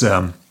if it's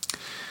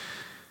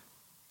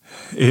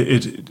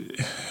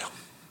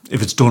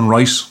done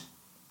right,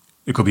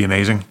 it could be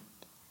amazing.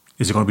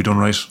 Is it going to be done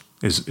right?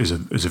 Is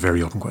a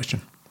very open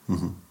question.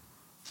 Mm-hmm.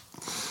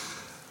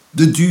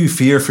 Did you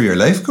fear for your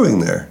life going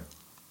there?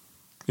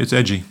 It's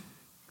edgy.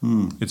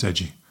 It's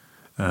edgy.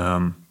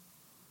 Do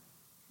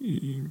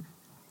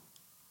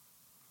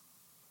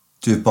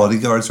you have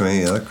bodyguards or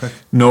any other quick?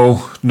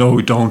 No,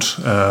 we don't.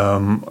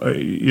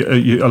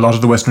 A lot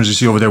of the Westerners you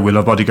see over there will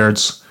have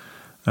bodyguards.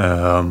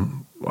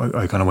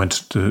 I kind of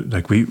went to,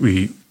 like,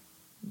 we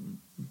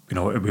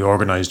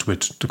organised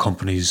with the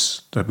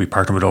companies that we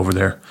partner with over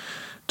there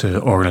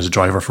to organise a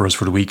driver for us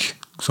for the week.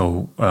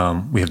 So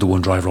we have the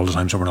one driver all the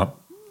time, so we're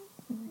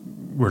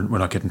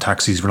not getting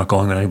taxis, we're not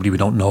going with anybody we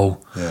don't know.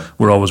 Yeah.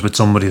 We're always with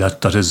somebody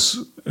that is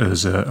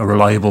a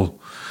reliable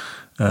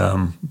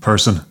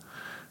person.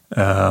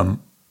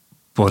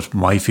 But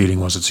my feeling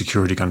was that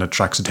security kind of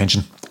attracts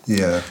attention.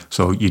 Yeah.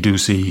 So you do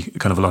see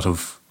kind of a lot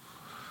of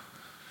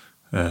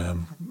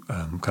kind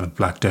of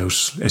blacked out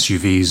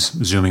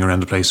SUVs zooming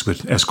around the place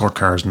with escort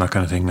cars and that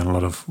kind of thing, and a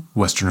lot of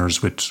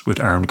Westerners with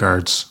armed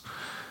guards,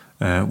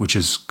 which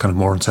is kind of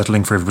more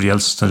unsettling for everybody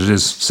else than it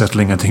is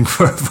settling, I think,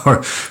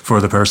 for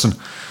the person.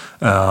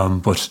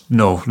 But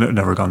no,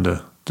 never gone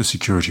the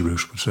security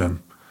route. But you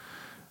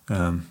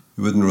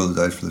wouldn't rule it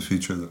out for the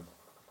future, though.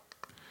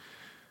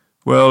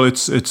 Well, I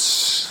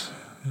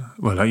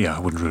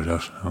wouldn't rule it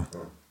out. No.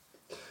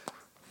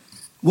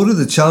 What are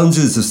the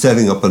challenges of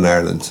setting up in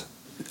Ireland?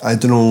 I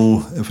don't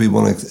know if we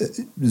want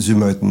to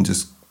zoom out and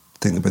just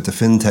think about the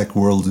fintech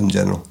world in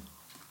general.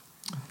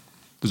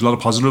 There's a lot of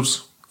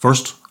positives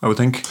first, I would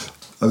think.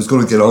 I was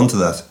going to get on to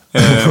that.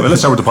 Well,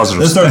 let's start with the positives.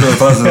 Let's start with the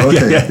positives.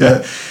 Okay.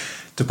 Yeah.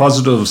 The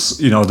positives,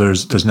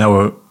 there's now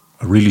a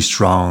really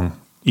strong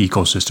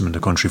ecosystem in the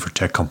country for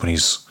tech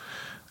companies,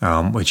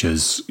 which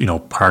is,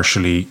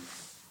 partially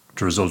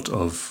the result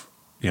of,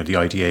 the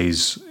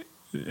ITA's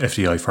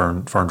FDI,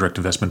 foreign direct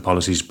investment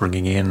policies,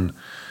 bringing in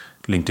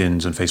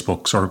LinkedIn's and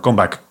Facebook's, or going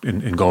back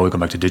in Galway, going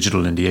back to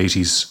digital in the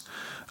 80s,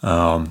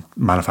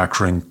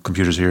 manufacturing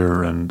computers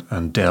here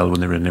and Dell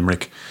when they were in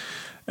Limerick.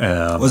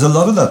 Was a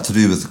lot of that to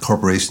do with the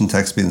corporation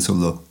tax being so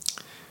low?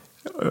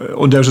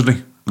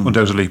 Undoubtedly. But,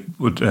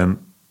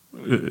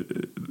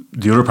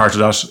 the other part of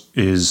that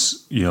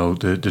is,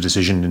 the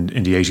decision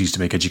in the 80s to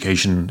make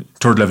education,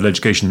 third level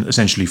education,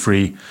 essentially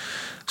free.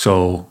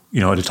 So,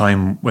 at a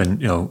time when,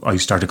 I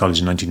started college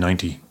in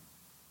 1990,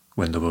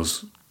 when there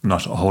was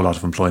not a whole lot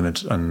of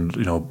employment and,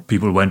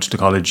 people went to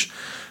college,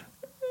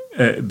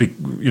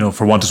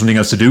 for want of something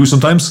else to do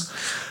sometimes.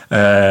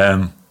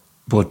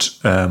 But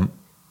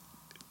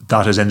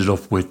that has ended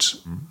up with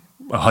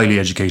a highly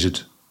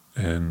educated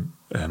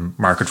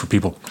market for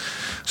people.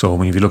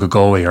 So if you look at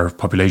Galway, our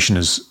population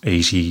is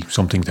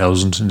 80-something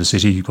thousand in the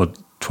city, but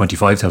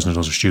 25,000 of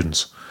those are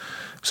students.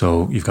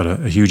 So you've got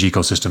a huge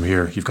ecosystem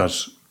here. You've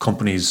got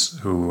companies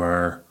who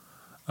are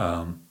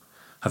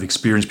have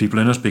experienced people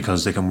in it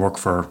because they can work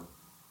for,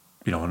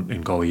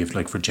 in Galway, you've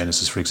like for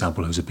Genesis, for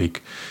example, who's a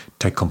big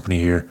tech company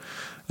here.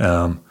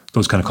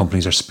 Those kind of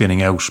companies are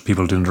spinning out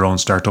people doing their own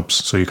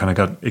startups. So you kind of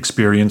got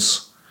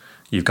experience.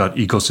 You've got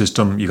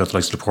ecosystem. You've got the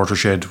likes of the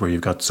Portershed, where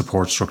you've got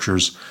support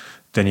structures.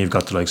 Then you've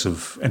got the likes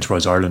of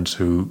Enterprise Ireland,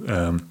 who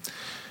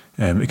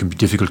it can be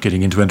difficult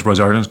getting into Enterprise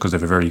Ireland because they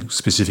have a very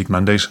specific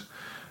mandate.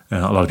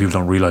 A lot of people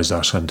don't realise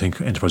that and think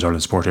Enterprise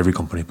Ireland support every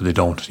company, but they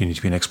don't. You need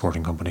to be an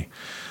exporting company.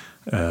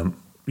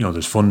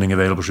 There's funding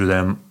available through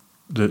them.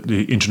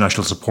 The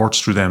international supports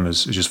through them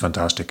is just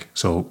fantastic.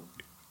 So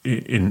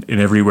in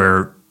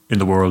everywhere in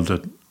the world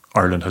that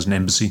Ireland has an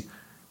embassy,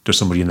 there's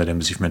somebody in that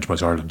embassy from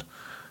Enterprise Ireland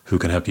who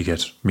can help you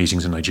get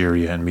meetings in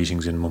Nigeria and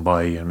meetings in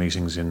Mumbai and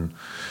meetings in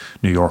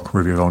New York,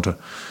 wherever you're going to.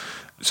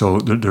 So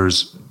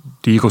there's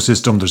the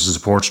ecosystem, there's the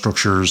support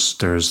structures,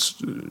 there's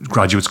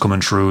graduates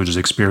coming through, there's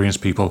experienced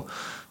people.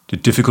 The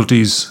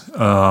difficulties,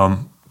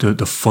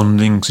 the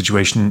funding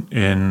situation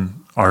in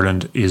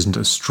Ireland isn't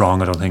as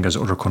strong, I don't think, as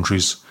other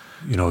countries.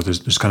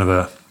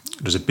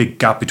 There's a big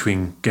gap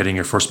between getting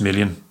your first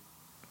million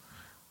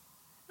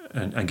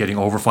and getting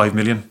over 5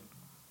 million.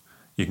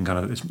 You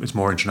can it's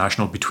more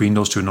international. Between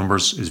those two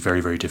numbers is very,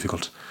 very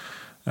difficult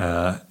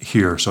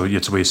here. So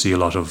it's where you see a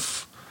lot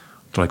of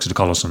the likes of the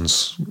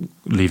Collisons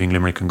leaving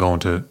Limerick and going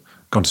to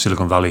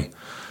Silicon Valley,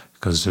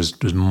 because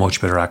there's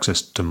much better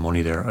access to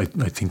money there. I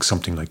think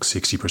something like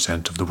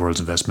 60% of the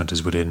world's investment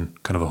is within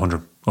kind of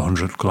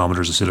 100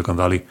 kilometers of Silicon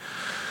Valley.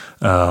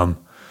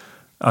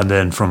 And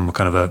then from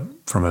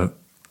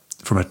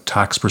a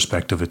tax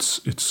perspective,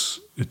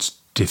 it's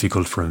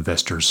difficult for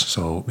investors.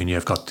 So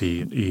you've got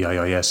the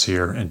EIIS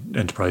here,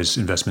 Enterprise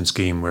Investment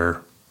Scheme,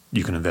 where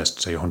you can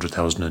invest, say,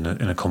 100,000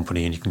 in a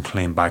company, and you can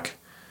claim back,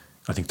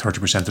 I think,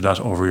 30% of that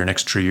over your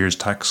next 3 years'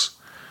 tax.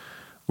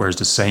 Whereas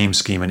the same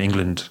scheme in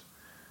England,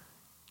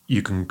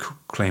 you can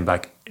claim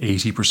back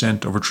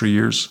 80% over 3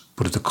 years.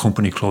 But if the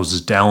company closes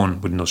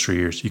down within those 3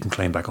 years, you can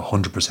claim back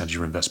 100% of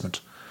your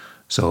investment.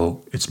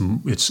 So it's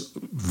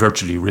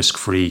virtually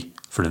risk-free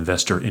for an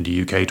investor in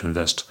the UK to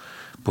invest.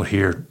 But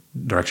here,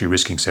 they're actually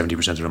risking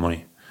 70% of their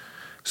money.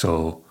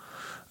 So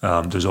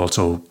there's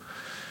also,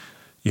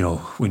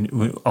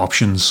 when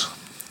options,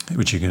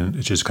 which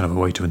is kind of a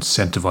way to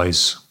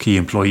incentivize key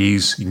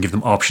employees. You can give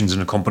them options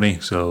in a company,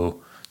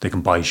 so they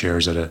can buy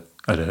shares at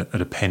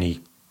a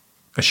penny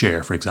a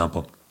share, for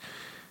example.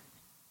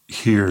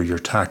 Here, you're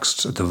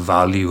taxed at the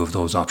value of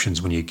those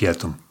options when you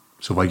get them.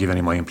 So if I give any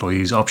of my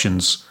employees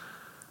options,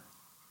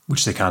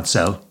 which they can't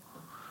sell,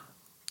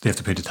 they have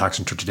to pay the tax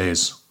in 30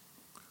 days.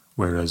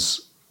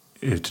 Whereas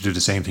to do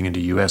the same thing in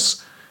the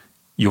US,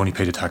 you only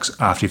pay the tax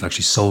after you've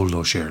actually sold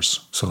those shares.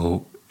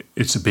 So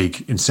it's a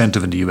big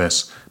incentive in the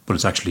US, but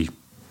it's actually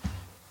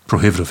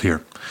prohibitive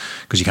here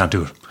because you can't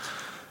do it.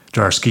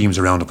 There are schemes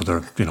around it, but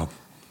they're,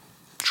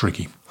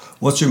 tricky.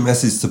 What's your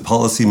message to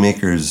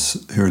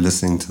policymakers who are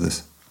listening to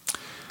this?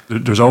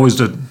 There's always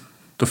the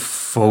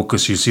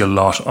focus. You see a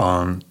lot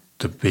on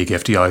the big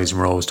FDIs, and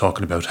we're always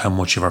talking about how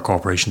much of our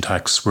corporation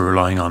tax we're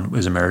relying on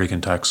is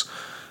American tax,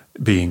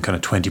 being kind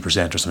of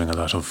 20% or something like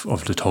that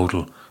of the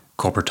total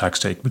corporate tax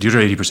take. But the other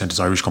 80% is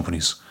Irish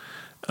companies,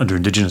 and they're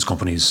indigenous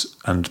companies,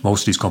 and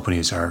most of these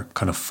companies are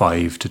kind of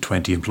 5 to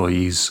 20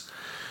 employees.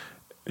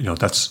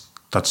 That's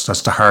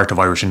the heart of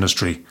Irish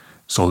industry.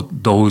 So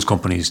those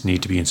companies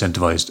need to be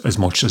incentivized as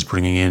much as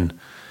bringing in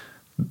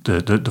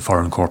the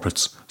foreign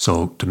corporates.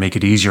 So to make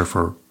it easier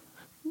for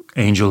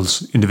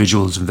angels,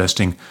 individuals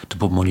investing to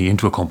put money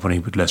into a company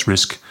with less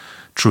risk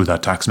through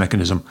that tax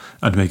mechanism,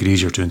 and to make it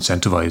easier to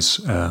incentivize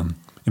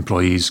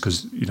employees,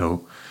 because there's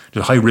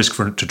a high risk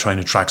to try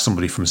and attract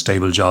somebody from a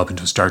stable job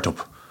into a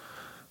startup.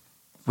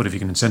 But if you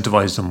can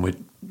incentivize them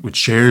with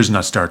shares in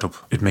that startup,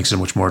 it makes it a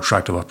much more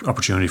attractive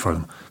opportunity for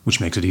them, which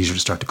makes it easier to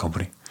start the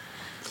company.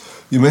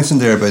 You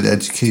mentioned there about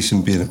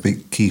education being a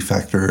big key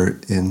factor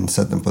in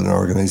setting up an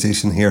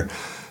organisation here.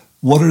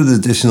 What are the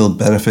additional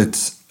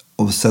benefits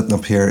of setting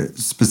up here,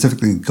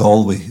 specifically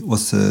Galway?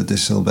 What's the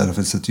additional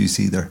benefits that you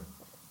see there?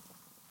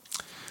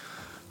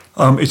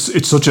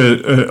 It's such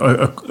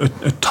a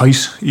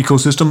tight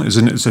ecosystem.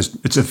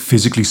 It's a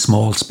physically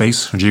small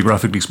space, a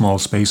geographically small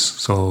space.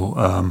 So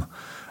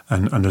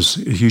and there's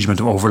a huge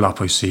amount of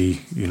overlap. I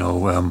see.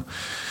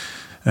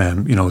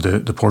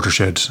 The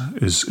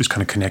Portershed is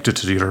kind of connected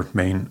to the other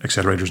main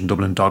accelerators in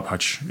Ireland,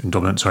 Dogpatch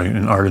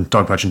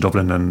in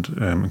Dublin, and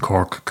in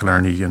Cork,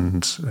 Killarney,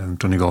 and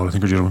Donegal, I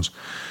think are the other ones.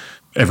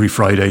 Every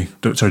Friday,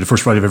 the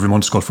first Friday of every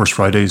month is called First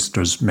Fridays.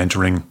 There's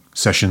mentoring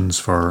sessions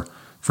for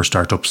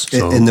startups.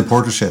 So in the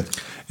Portershed?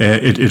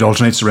 It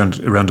alternates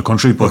around the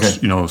country, but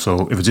okay.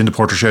 So if it's in the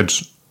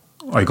Portershed,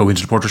 I go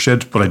into the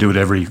Portershed, but I do it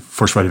every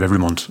first Friday of every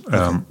month.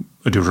 Okay.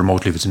 I do it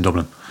remotely if it's in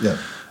Dublin. Yeah.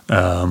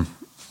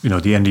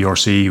 The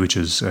NDRC, which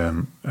is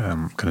kind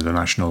of the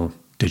national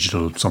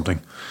digital something,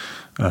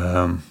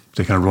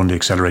 they kind of run the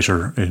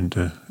accelerator in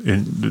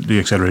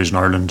the accelerators in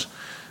Ireland.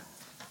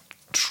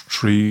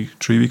 3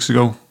 weeks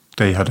ago,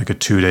 they had like a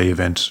 2-day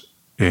event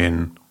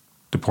in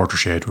the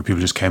Portershed where people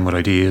just came with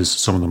ideas.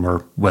 Some of them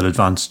are well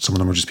advanced, some of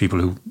them are just people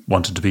who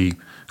wanted to be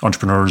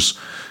entrepreneurs,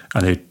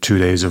 and they had 2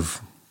 days of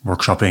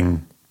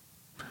workshopping,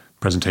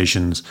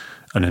 presentations,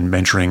 and then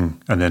mentoring,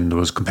 and then there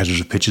was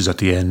competitive pitches at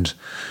the end.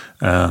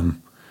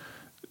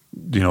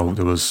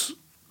 There was,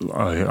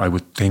 I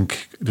would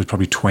think, there's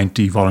probably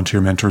 20 volunteer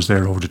mentors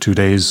there over the 2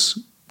 days,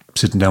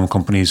 sitting down with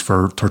companies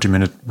for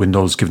 30-minute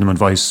windows, giving them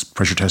advice,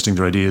 pressure testing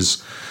their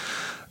ideas.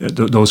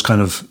 Those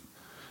kind of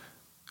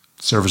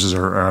services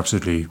are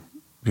absolutely,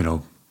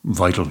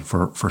 vital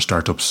for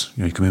startups.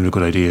 You come in with a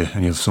good idea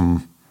and you have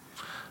some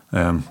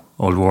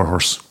old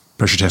warhorse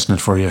pressure testing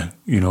it for you,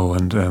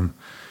 and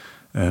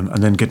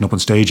then getting up on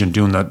stage and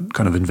doing that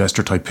kind of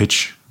investor type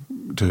pitch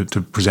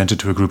to present it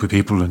to a group of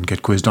people and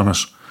get quizzed on it.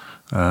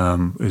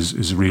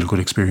 Is a real good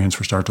experience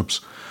for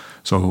startups.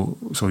 So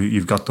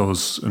you've got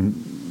those, and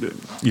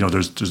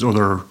there's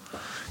other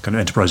kind of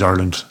Enterprise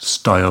Ireland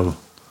style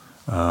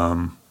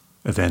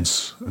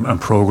events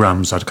and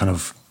programs that kind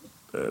of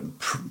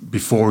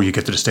before you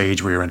get to the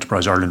stage where you're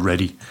Enterprise Ireland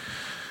ready,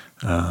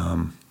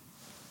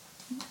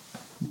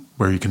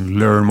 where you can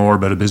learn more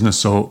about a business.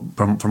 So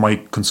from my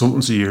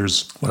consultancy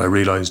years, what I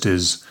realised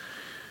is,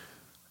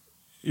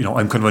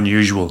 I'm kind of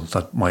unusual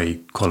that my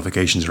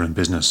qualifications are in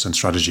business and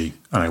strategy,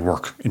 and I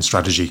work in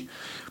strategy.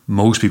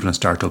 Most people in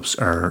startups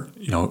are,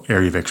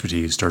 area of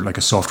expertise. They're like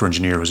a software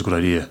engineer who has a good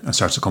idea and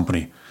starts a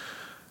company,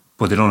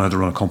 but they don't know how to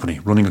run a company.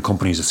 Running a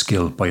company is a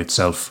skill by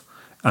itself,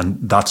 and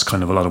that's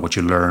kind of a lot of what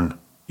you learn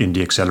in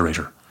the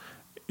accelerator.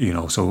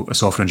 So a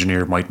software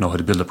engineer might know how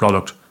to build a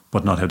product,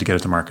 but not how to get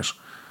it to market,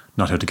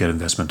 not how to get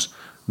investment,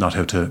 not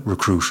how to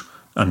recruit,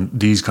 and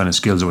these kind of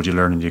skills are what you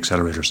learn in the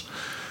accelerators.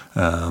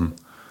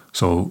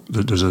 So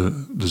there's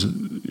and it's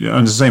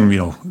the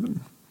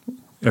same,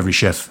 every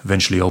chef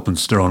eventually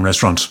opens their own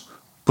restaurant,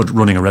 but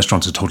running a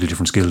restaurant is a totally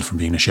different skill from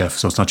being a chef.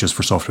 So it's not just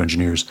for software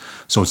engineers.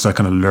 So it's that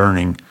kind of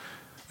learning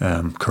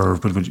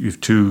curve. But you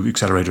have 2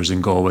 accelerators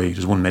in Galway.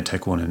 There's one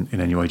medtech one in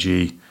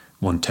NUIG,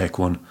 one tech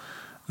one.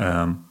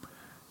 I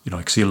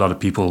can see a lot of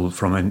people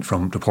from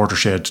the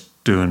Portershed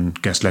doing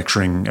guest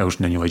lecturing out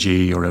in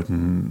NUIG or out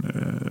in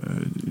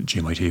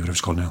GMIT, whatever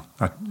it's called now,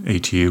 at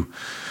ATU.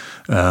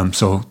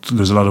 So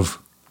there's a lot of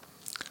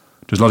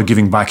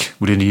giving back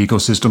within the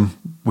ecosystem,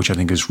 which I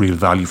think is real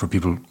value for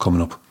people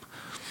coming up.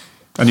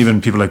 And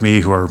even people like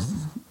me who are,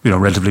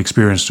 relatively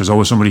experienced, there's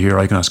always somebody here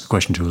I can ask a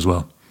question to as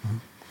well.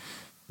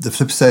 The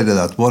flip side of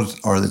that, what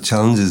are the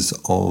challenges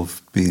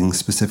of being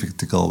specific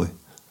to Galway?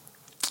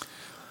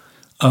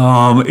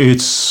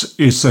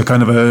 It's a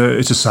kind of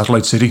it's a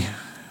satellite city.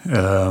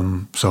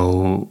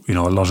 So, a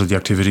lot of the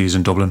activities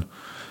in Dublin,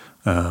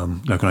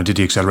 like when I did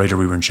the accelerator,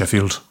 we were in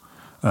Sheffield,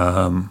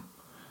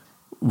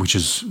 which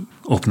is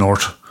up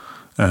north.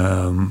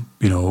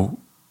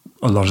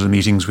 A lot of the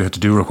meetings we had to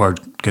do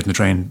required getting the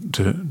train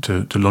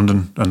to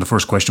London, and the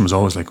first question was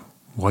always like,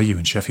 "Why are you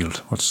in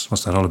Sheffield? What's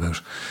that all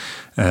about?"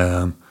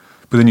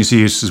 But then you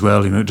see it as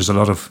well. There's a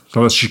lot of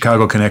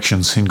Chicago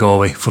connections in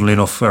Galway. Funnily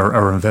enough,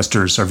 our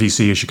investors, our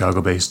VC is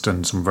Chicago based,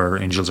 and some of our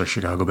angels are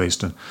Chicago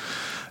based, and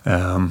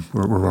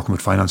we're working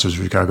with financiers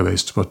who are Chicago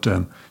based. But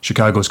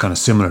Chicago is kind of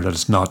similar, that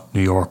it's not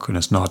New York and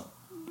it's not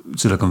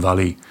Silicon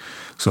Valley.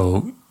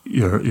 So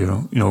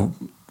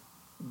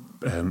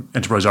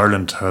Enterprise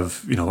Ireland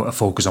have a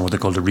focus on what they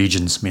call the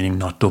regions, meaning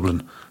not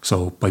Dublin.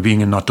 So by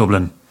being in not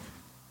Dublin,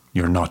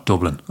 you're not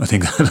Dublin. I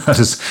think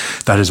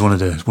that is one of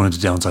the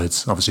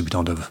downsides. Obviously,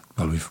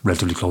 we've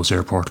relatively close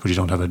airport, but you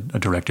don't have a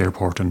direct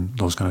airport and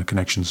those kind of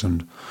connections.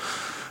 And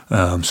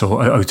so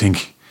I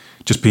think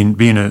just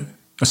being a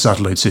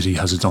satellite city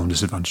has its own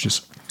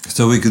disadvantages.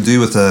 So we could do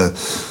with a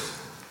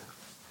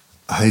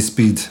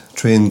high-speed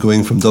train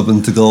going from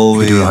Dublin to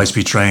Galway. You could do a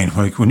high-speed train.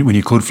 Like when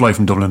you could fly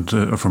from Dublin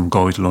from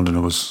Galway to London,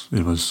 it was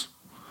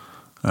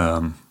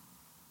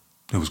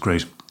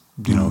great.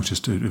 You know,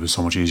 it was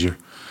so much easier.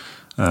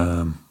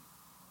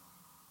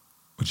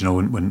 But you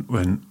know,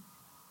 when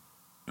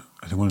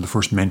I think one of the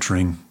first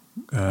mentoring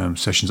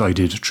sessions I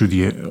did through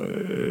the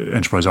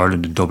Enterprise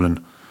Ireland in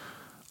Dublin,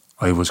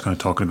 I was kind of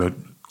talking about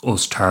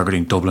us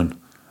targeting Dublin,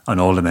 and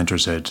all the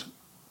mentors said,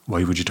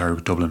 "Why would you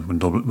target Dublin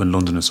when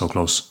London is so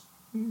close?"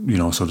 You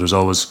know, so there's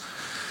always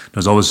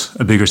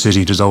a bigger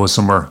city. There's always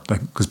somewhere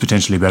that is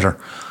potentially better.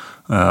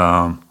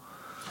 But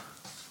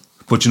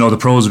you know, the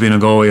pros of being in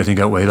Galway, I think,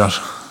 outweigh that.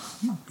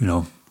 You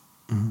know,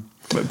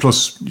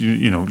 plus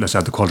you know, let's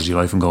add the quality of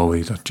life in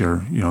Galway. That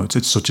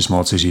it's such a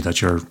small city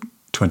that you're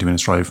 20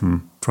 minutes drive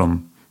from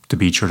the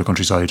beach or the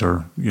countryside,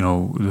 or you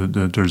know,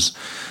 there's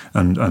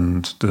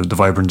the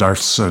vibrant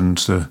arts and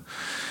the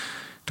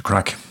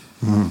crack.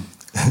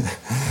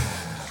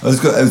 I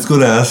was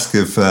going to ask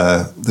if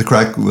the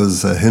crack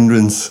was a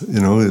hindrance, you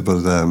know,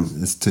 but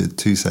it's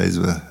two sides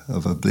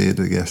of a blade,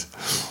 I guess.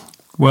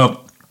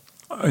 Well,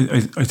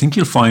 I think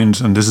you'll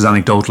find, and this is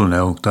anecdotal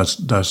now, that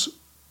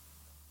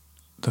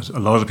a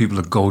lot of the people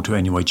that go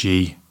to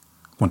NUIG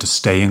want to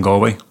stay in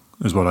Galway,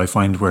 is what I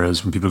find.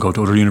 Whereas when people go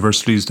to other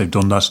universities, they've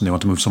done that and they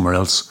want to move somewhere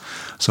else.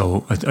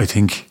 So I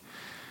think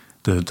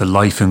the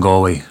life in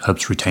Galway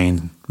helps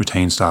retain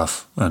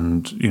staff,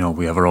 and you know,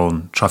 we have our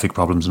own traffic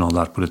problems and all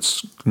that, but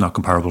it's not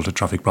comparable to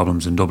traffic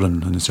problems in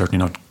Dublin, and it's certainly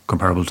not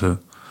comparable to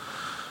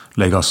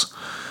Lagos.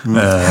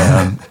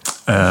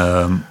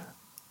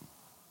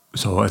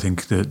 So I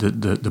think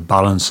the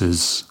balance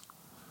is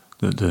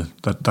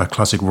that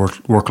classic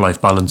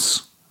work-life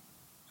balance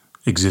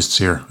exists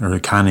here, or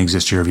it can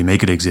exist here if you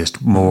make it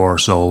exist, more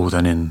so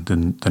than in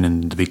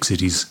the big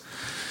cities.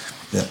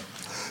 Yeah.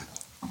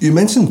 You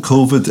mentioned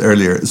COVID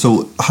earlier.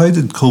 So how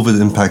did COVID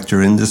impact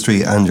your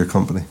industry and your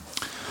company?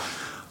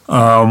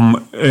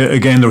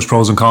 Again, there was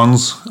pros and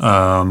cons.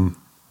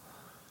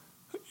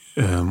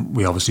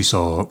 We obviously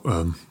saw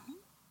a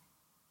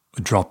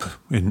drop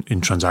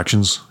in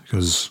transactions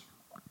because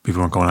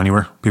people weren't going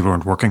anywhere. People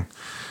weren't working.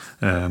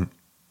 It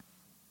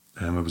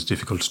was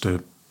difficult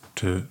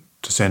to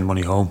send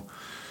money home,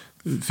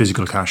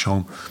 physical cash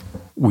home.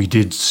 We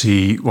did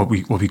see what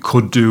we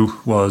could do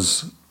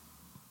was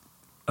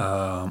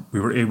we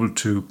were able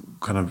to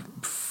kind of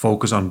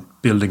focus on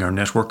building our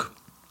network.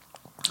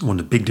 One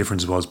of the big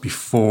differences was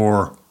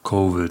before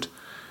COVID,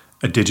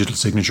 a digital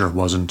signature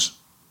wasn't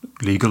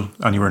legal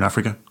anywhere in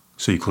Africa,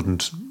 so you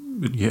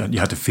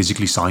had to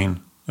physically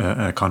sign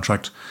a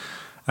contract.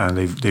 And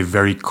they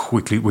very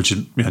quickly, which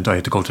meant I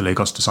had to go to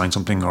Lagos to sign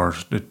something, or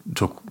it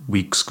took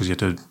weeks because you had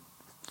to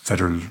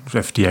federal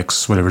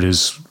FDX, whatever it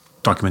is,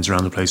 documents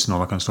around the place and all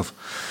that kind of stuff.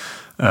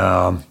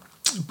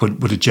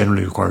 But it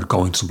generally required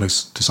going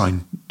someplace to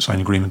sign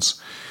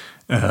agreements.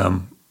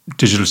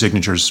 Digital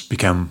signatures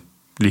became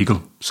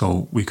legal,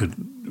 so we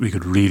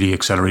could really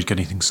accelerate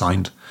getting things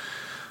signed.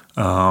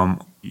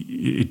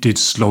 It did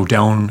slow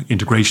down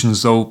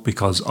integrations though,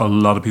 because a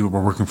lot of people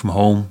were working from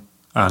home,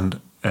 and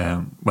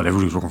everybody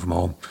was working from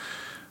home.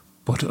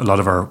 But a lot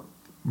of our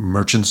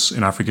merchants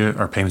in Africa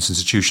are payments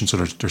institutions, so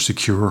they're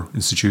secure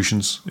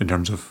institutions in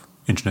terms of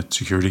internet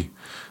security.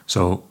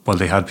 So while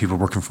they had people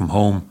working from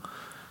home,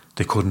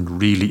 they couldn't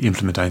really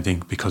implement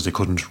anything because they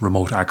couldn't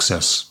remote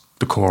access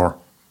the core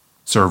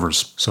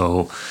servers.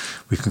 So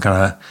we kind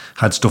of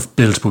had stuff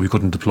built, but we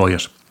couldn't deploy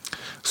it.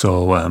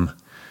 So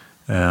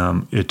it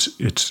kind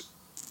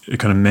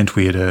of meant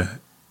we had a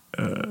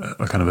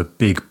kind of a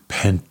big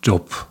pent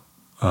up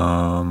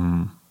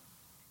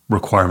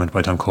requirement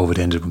by the time COVID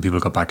ended, when people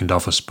got back into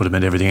office. But it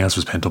meant everything else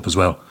was pent up as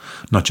well,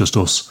 not just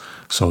us.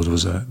 So there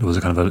was a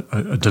kind of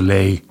a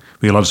delay.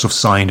 We had a lot of stuff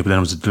signed, but then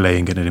there was a delay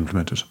in getting it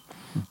implemented.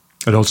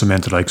 It also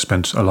meant that I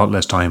spent a lot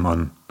less time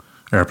on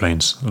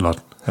airplanes.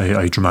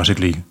 I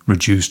dramatically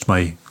reduced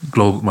my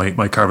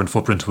carbon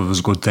footprint, which was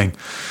a good thing,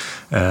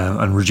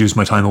 and reduced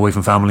my time away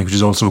from family, which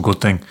is also a good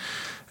thing.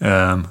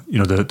 You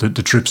know,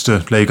 the trips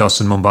to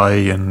Lagos and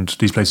Mumbai and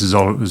these places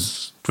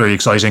is very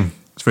exciting.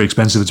 It's very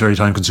expensive. It's very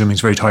time consuming.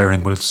 It's very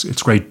tiring, but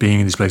it's great being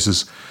in these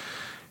places.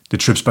 The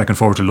trips back and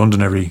forth to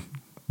London every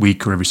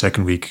week or every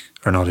second week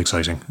are not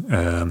exciting.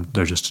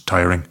 They're just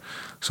tiring.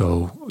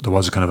 So there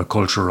was a kind of a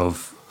culture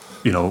of,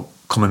 you know,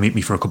 come and meet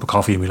me for a cup of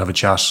coffee and we'll have a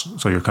chat.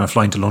 So you're kind of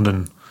flying to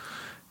London,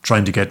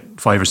 trying to get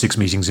 5 or 6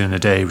 meetings in a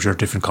day, which are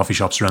different coffee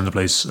shops around the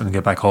place, and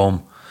get back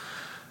home.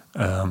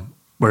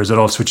 Whereas it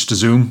all switched to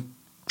Zoom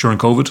during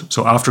COVID.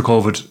 So after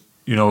COVID,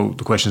 you know,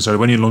 the question started,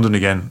 when are you in London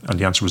again? And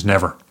the answer was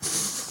never.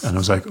 And I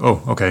was like,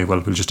 oh, okay, well,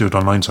 we'll just do it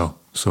online. So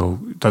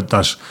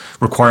that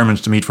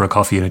requirement to meet for a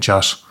coffee and a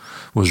chat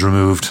was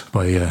removed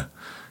by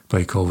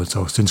COVID.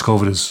 So since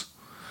COVID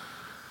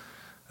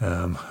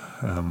has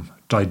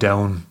died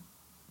down,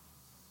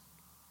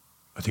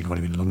 I think I've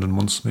only been in London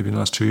once, maybe in the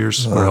last 2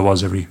 years, where I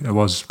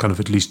was kind of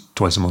at least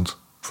twice a month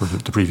for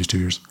the previous 2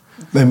 years.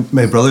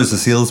 My brother's a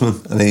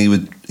salesman, and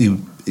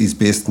he's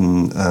based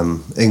in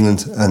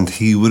England, and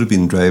he would have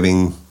been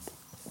driving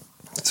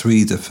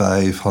 300 to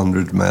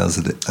 500 miles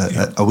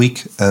a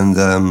week, and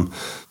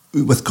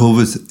with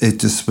COVID, it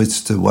just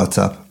switched to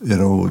WhatsApp.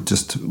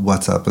 Just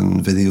WhatsApp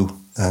and video,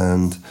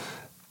 and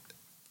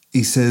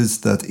he says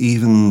that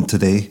even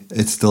today,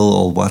 it's still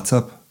all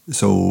WhatsApp.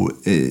 So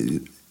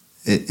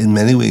in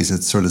many ways,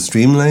 it's sort of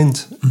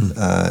streamlined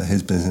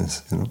his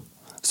business.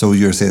 So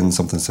you're saying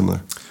something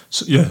similar?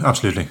 So, yeah,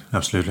 absolutely.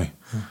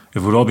 If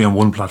it would all be on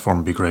one platform,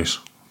 it'd be great.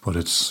 But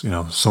it's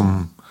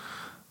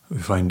we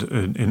find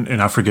in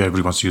Africa,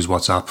 everybody wants to use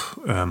WhatsApp.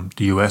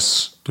 The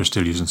US, they're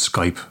still using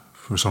Skype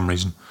for some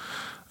reason.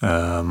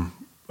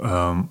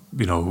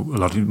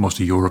 Most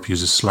of Europe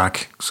uses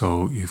Slack.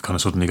 So you've kind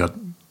of suddenly got,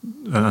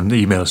 and the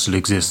email still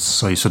exists.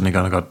 So you suddenly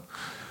kind of got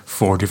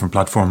 4 different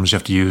platforms you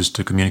have to use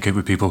to communicate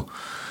with people.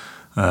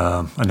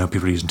 I know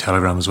people are using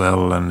Telegram as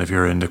well, and if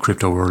you're in the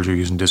crypto world, you're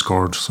using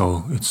Discord.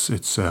 So it's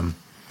it's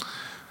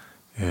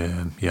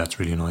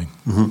really annoying.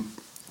 Mm-hmm.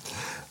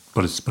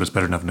 But it's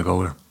better than having to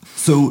go there.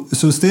 So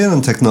staying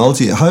on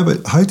technology, how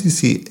do you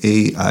see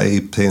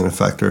AI playing a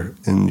factor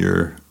in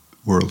your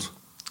world?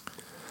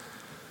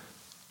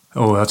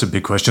 Oh, that's a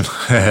big question.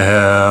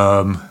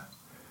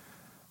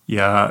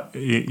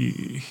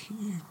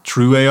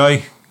 True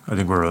AI, I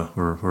think we're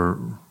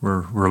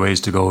a ways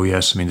to go.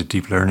 Yes, I mean the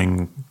deep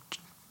learning,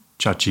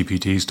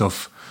 ChatGPT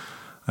stuff.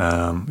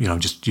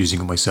 Just using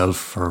it myself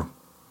for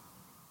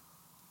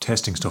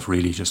testing stuff,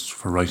 really, just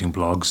for writing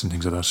blogs and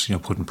things like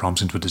that. Putting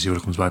prompts into it to see what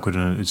it comes back with,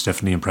 and it's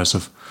definitely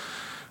impressive.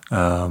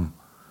 In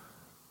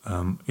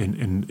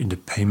the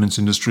payments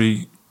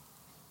industry,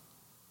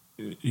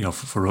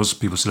 for us,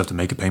 people still have to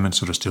make a payment,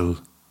 so there's still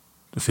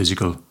a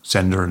physical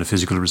sender and a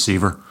physical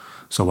receiver.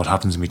 So what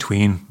happens in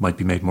between might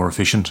be made more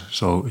efficient.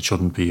 So it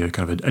shouldn't be a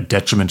kind of a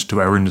detriment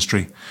to our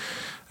industry.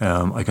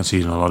 I can see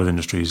it in a lot of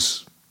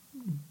industries.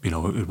 It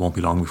won't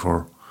be long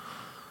before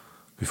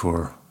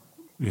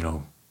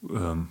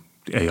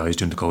AI is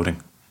doing the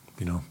coding.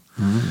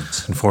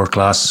 It's in 4th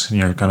class, and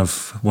you're kind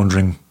of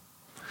wondering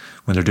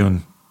when they're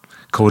doing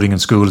coding in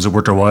school, is it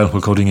worth their while?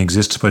 Will coding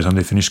exist by the time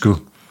they finish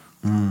school?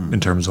 In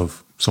terms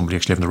of somebody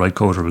actually having the right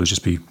code, or will it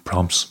just be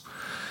prompts?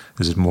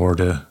 Is it more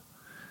the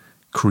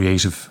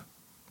creative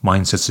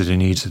mindsets that they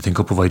need to think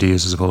up of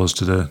ideas as opposed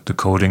to the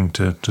coding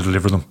to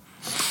deliver them?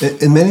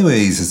 In many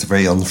ways, it's a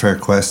very unfair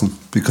question,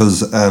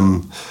 because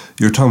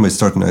you're talking about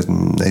starting out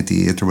in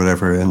 98 or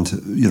whatever, and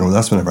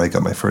that's whenever I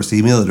got my first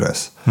email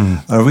address.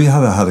 And we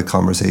had a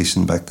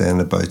conversation back then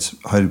about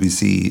how do we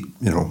see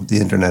the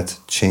internet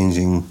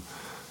changing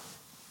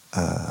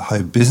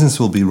how business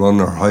will be run,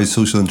 or how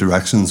social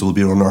interactions will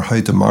be run, or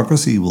how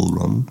democracy will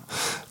run,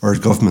 or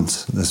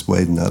government. Let's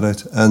widen that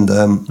out. And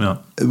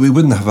we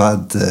wouldn't have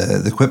had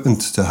the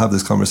equipment to have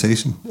this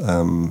conversation.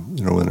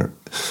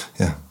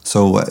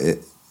 So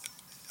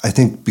I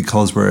think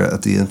because we're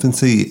at the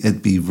infancy,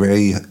 it'd be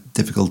very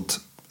difficult.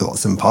 Well,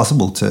 it's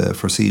impossible to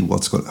foresee how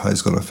it's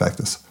going to affect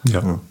us.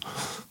 Yeah.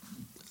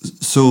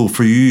 So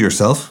for you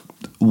yourself,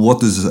 what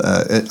does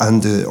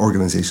and the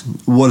organisation,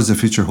 what does the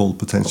future hold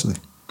potentially?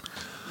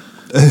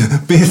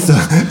 Based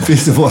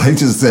on what I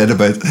just said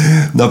about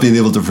not being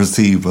able to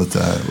foresee, but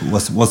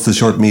what's the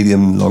short,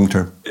 medium, long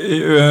term?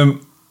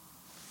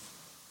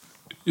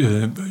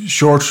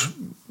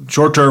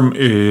 Short term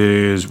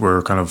is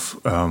we're kind of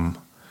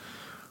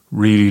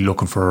really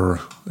looking for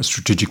a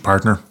strategic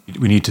partner.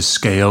 We need to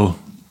scale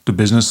the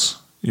business.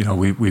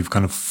 We've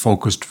kind of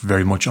focused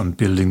very much on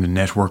building the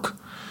network,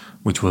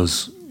 which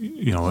was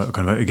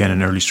kind of again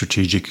an early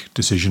strategic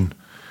decision.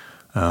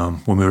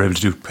 When we were able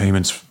to do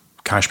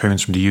cash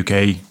payments from the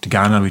UK to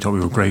Ghana, we thought we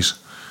were great.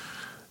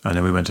 And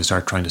then we went to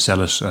start trying to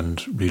sell it and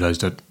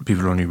realised that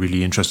people are only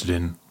really interested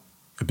in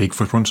a big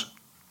footprint.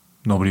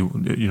 Nobody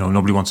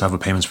wants to have a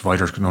payments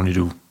provider that can only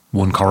do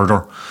one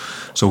corridor.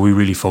 So we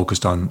really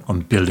focused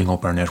on building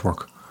up our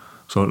network.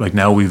 So like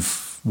now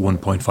we've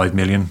 1.5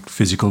 million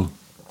physical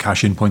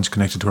cash in points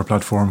connected to our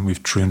platform. We've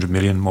 300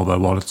 million mobile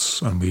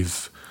wallets, and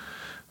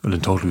in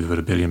total we've about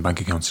 1 billion bank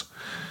accounts.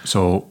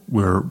 So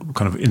we're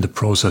kind of in the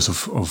process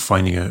of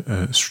finding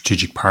a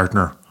strategic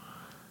partner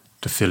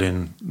to fill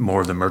in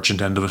more of the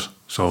merchant end of it,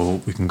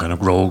 so we can kind of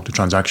grow the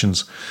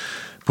transactions.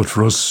 But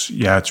for us,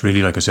 it's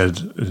really, like I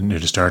said near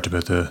the start,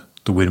 about the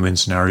win-win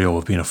scenario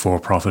of being a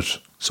for-profit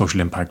social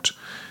impact,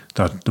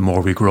 that the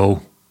more we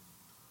grow,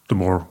 the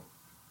more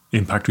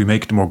impact we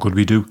make, the more good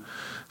we do.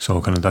 So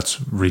kind of that's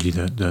really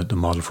the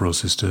model for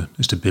us, is to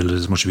build it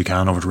as much as we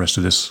can over the rest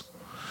of this.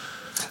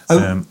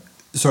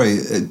 Sorry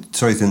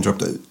to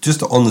interrupt.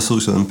 Just on the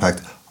social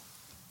impact,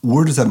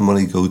 where does that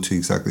money go to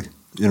exactly?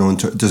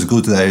 Does it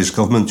go to the Irish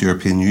government,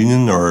 European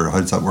Union, or how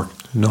does that work?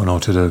 No,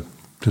 to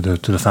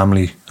the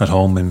family at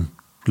home in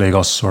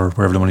Lagos or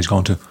wherever the money's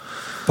going to.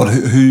 But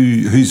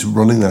who's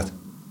running that?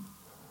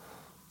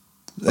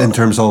 In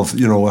terms of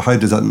how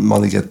does that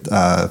money get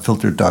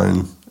filtered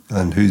down,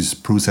 and who's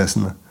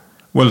processing it?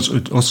 Well, it's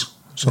us.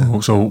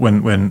 So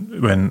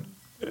when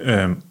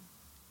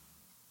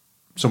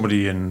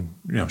somebody in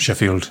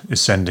Sheffield is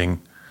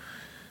sending,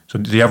 so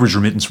the average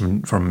remittance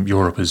from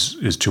Europe is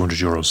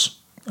 €200,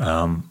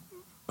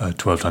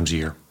 12 times a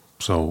year.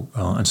 So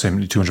and same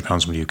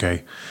 £200 from the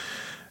UK.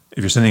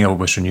 If you're sending out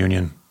Western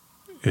Union,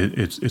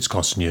 it's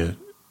costing you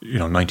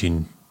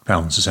 £19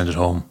 to send it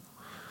home.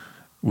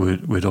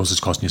 With us, it's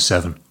costing you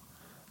 £7,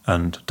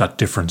 and that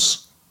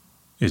difference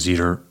is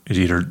either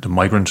the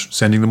migrant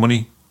sending the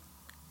money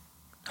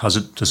has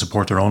it to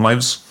support their own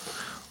lives,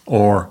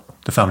 or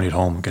the family at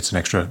home gets an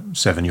extra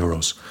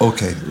 €7.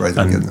 Okay, right.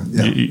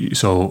 And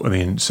so I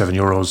mean,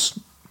 €7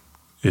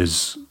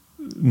 is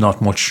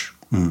not much.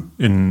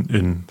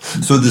 In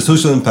So the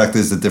social impact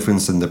is the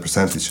difference in the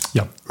percentage.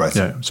 Yeah, right.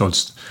 Yeah. So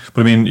it's,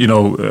 but I mean,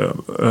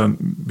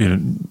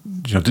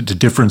 the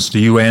difference, the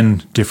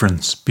UN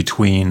difference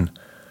between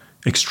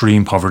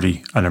extreme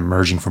poverty and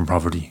emerging from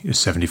poverty is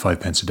 75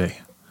 pence a day.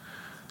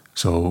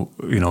 So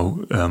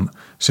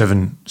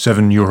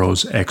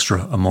 €7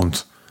 extra a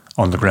month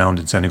on the ground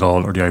in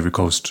Senegal or the Ivory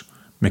Coast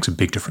makes a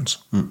big difference.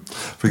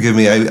 Forgive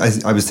me,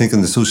 I was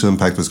thinking the social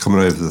impact was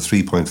coming out of the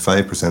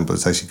 3.5%, but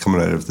it's actually coming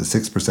out of the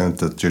 6%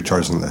 that you're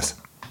charging less.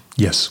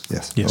 Yes.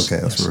 Okay,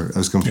 that's where I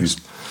was confused.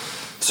 Yes.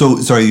 So,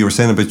 sorry, you were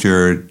saying about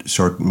your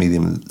short,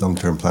 medium,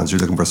 long-term plans.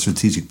 You're looking for a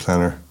strategic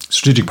partner.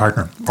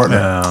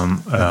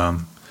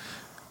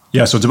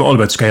 Yeah, so it's all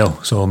about scale.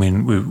 So I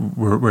mean,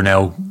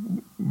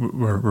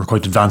 we're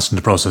quite advanced in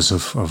the process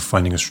of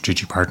finding a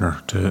strategic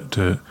partner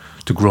to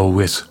grow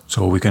with,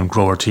 so we can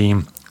grow our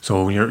team.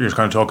 So when you're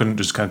kind of talking,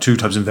 there's kind of two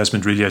types of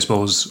investment, really, I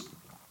suppose,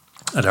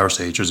 at our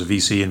stage. There's a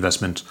VC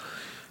investment,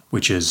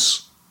 which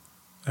is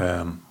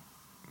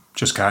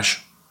just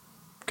cash.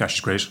 Cash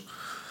is great.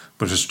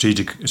 But a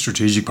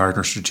strategic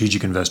partner,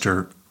 strategic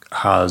investor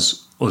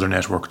has other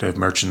network. They have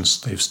merchants,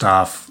 they have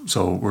staff.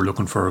 So we're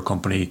looking for a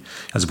company,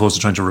 as opposed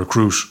to trying to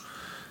recruit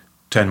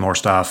 10 more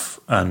staff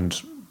and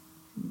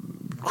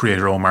create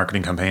our own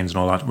marketing campaigns and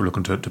all that. We're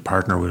looking to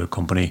partner with a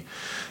company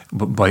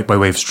by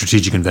way of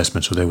strategic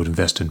investment. So they would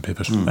invest in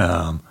Pivot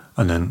and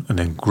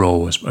then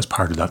grow as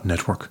part of that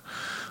network.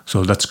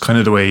 So that's kind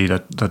of the way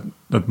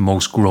that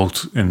most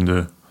growth in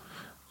the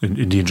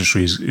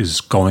industry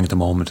is going at the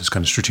moment, is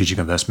kind of strategic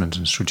investment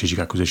and strategic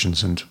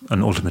acquisitions, and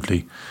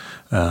ultimately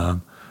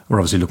we're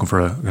obviously looking for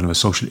a kind of a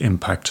social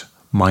impact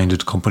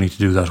minded company to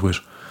do that with,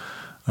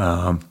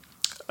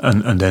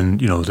 and then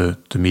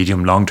the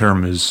medium long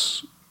term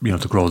is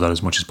to grow that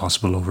as much as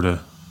possible over to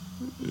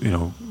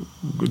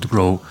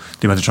grow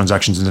the amount of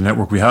transactions in the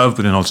network we have,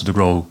 but then also to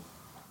grow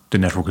the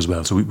network as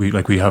well. So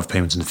we have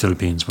payments in the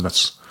Philippines, but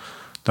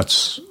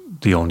that's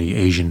the only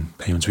Asian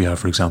payments we have,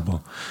 for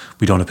example.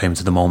 We don't have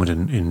payments at the moment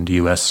in the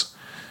US,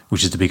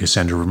 which is the biggest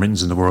sender of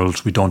remittance in the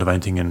world. We don't have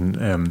anything in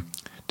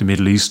the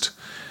Middle East,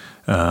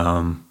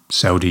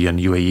 Saudi and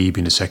UAE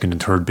being the second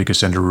and third biggest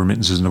sender of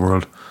remittances in the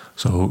world.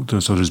 So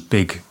there's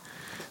big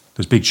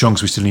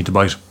chunks we still need to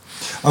bite.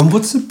 And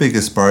what's the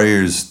biggest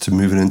barriers to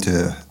moving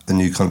into a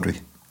new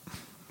country?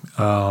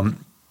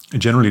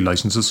 Generally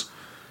licenses.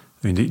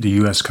 I mean, the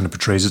US kind of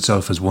portrays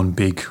itself as one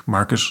big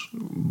market,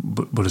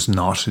 but it's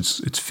not.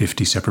 It's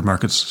 50 separate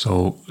markets.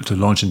 So to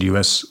launch in the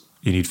US,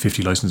 you need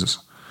 50 licenses.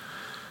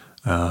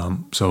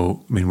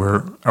 So I mean,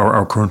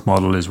 our current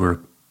model is we're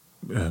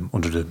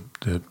under the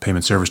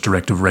Payment Service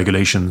Directive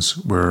regulations.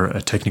 We're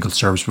a technical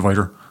service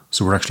provider.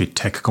 So we're actually a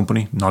tech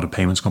company, not a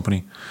payments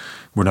company.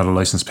 We're not a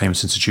licensed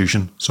payments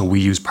institution. So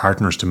we use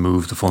partners to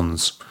move the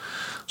funds.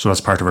 So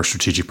that's part of our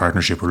strategic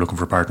partnership. We're looking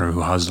for a partner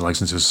who has the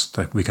licenses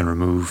that we can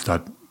remove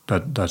that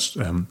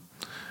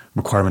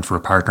requirement for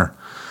a partner.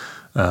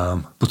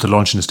 But to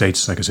launch in the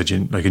States, like I said,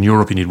 like in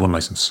Europe, you need one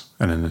license,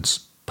 and then it's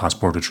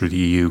passported through the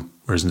EU.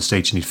 Whereas in the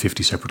States, you need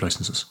 50 separate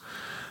licenses.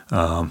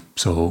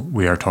 So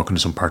we are talking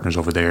to some partners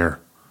over there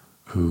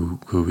who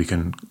we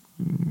can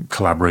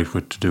collaborate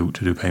with to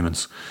do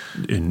payments.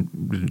 In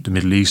the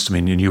Middle East, I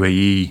mean, in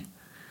UAE,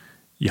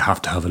 you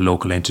have to have a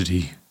local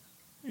entity.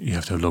 You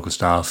have to have local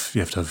staff. You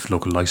have to have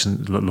local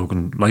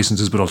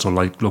licenses, but also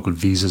like local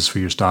visas for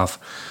your staff.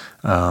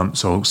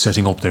 So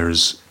setting up there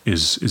is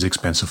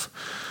expensive.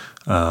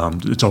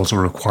 It's also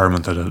a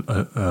requirement that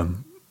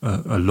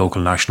a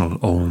local national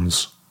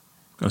owns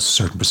a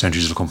certain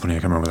percentage of the company. I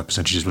can't remember what that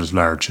percentage is, but it's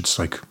large. It's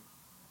like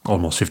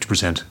almost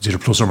 50%. It's either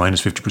plus or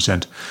minus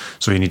 50%.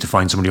 So you need to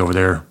find somebody over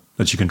there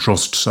that you can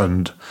trust,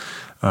 and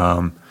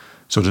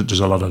so there's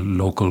a lot of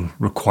local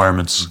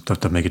requirements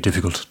that make it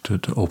difficult to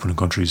open in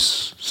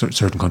countries,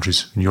 certain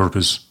countries. In Europe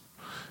is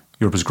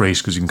great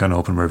because you can kind of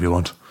open wherever you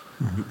want.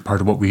 Mm-hmm.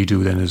 Part of what we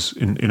do then is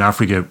in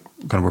Africa,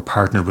 kind of we're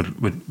partnered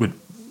with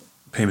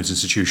payments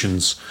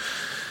institutions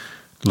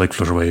like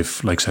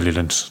Flutterwave, like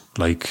Cellulent,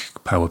 like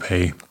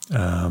PowerPay,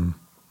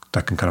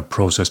 that can kind of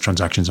process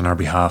transactions on our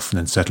behalf and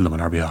then settle them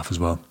on our behalf as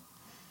well.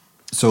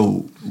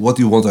 So what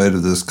do you want out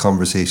of this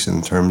conversation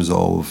in terms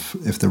of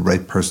if the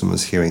right person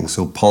was hearing?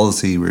 So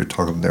policy, we were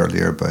talking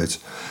earlier about,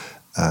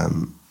 I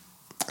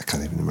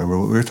can't even remember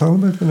what we were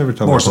talking about. We never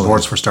talked more about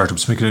supports for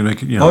startups. There's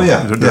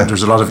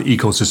a lot of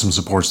ecosystem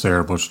supports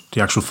there, but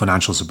the actual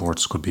financial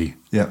supports could be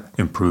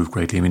improved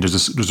greatly. I mean,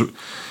 there's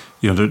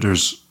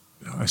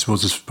I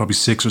suppose there's probably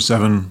 6 or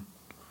 7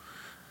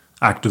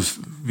 active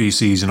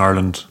VCs in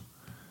Ireland,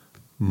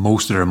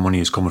 most of their money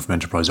is coming from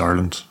Enterprise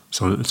Ireland.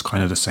 So it's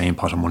kind of the same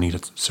pot of money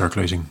that's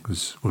circulating,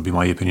 would be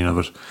my opinion of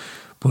it.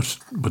 But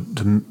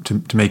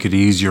to make it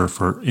easier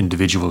for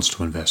individuals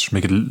to invest,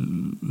 make it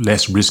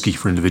less risky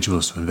for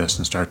individuals to invest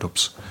in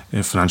startups,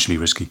 financially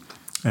risky,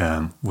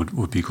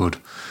 would be good.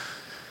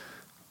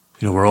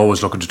 We're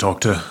always looking to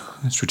talk to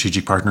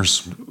strategic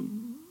partners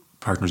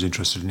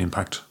interested in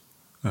impact.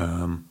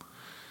 I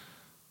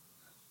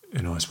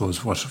suppose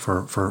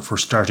for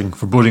starting,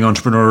 for budding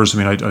entrepreneurs,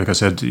 like I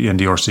said, the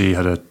NDRC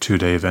had a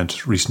 2-day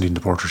event recently in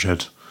the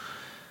Portershed,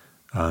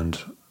 and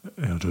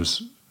there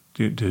was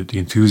the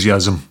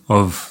enthusiasm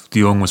of the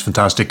young was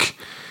fantastic.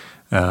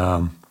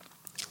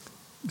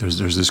 There's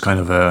this kind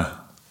of a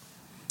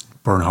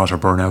burn hot or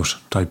burn out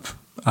type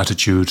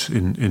attitude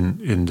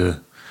in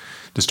the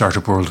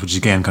startup world, which is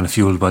again kind of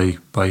fueled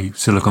by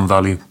Silicon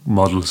Valley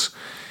models.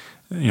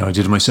 I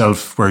did it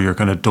myself, where you're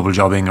kind of double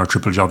jobbing or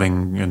triple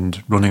jobbing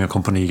and running a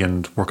company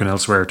and working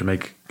elsewhere to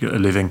make a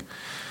living.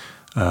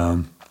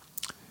 The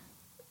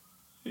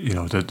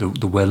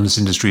wellness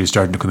industry is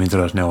starting to come into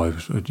that now.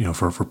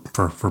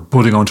 For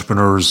budding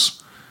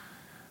entrepreneurs,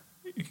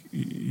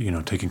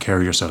 taking care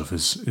of yourself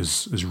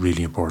is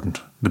really important.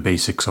 The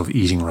basics of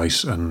eating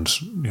right, and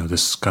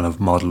this kind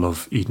of model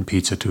of eating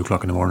pizza at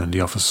 2:00 in the morning in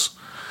the office.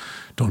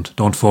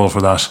 Don't fall for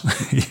that.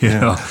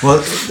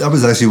 Well, that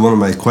was actually one of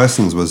my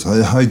questions, was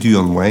how do you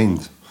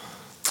unwind?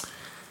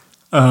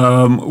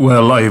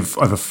 Well, I've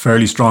a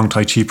fairly strong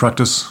Tai Chi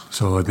practice,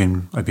 so I've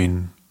been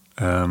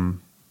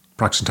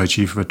practicing Tai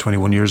Chi for about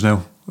 21 years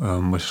now.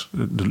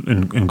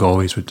 In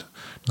Galway with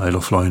Niall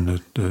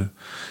O'Flynn, the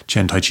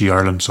Chen Tai Chi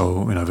Ireland.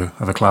 So I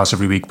have a class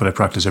every week, but I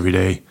practice every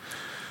day.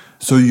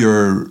 So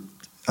you're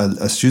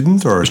a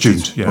student or a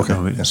student? Yeah. Okay.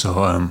 No, yeah.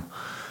 So and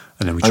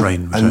then we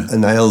train.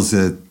 And Niall's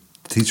a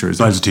teacher, is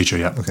it? Niall's a teacher,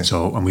 yeah. Okay.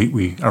 So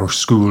and our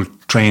school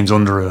trains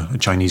under a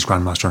Chinese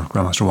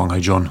Grandmaster Wang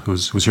Haijun,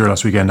 who's here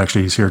last weekend.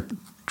 Actually, he's here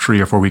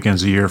 3 or 4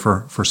 weekends a year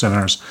for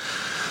seminars.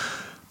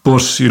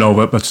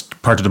 But that's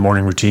part of the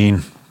morning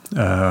routine.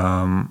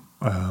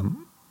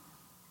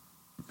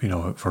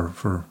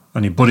 For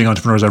any budding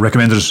entrepreneurs, I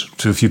recommended it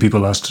to a few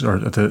people at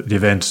the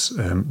event.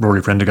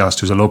 Rory Prendergast,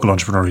 who's a local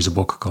entrepreneur, he's a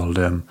book called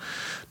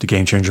The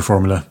Game Changer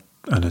Formula,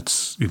 and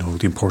it's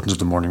the importance of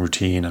the morning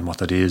routine and what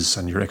that is,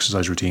 and your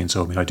exercise routine.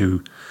 So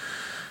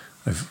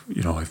I've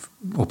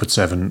up at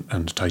 7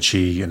 and Tai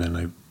Chi, and then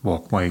I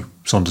walk my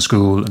son to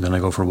school, and then I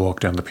go for a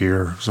walk down the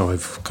pier. So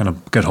I've kind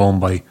of get home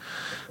by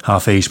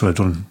 8:30, but I've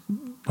done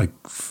like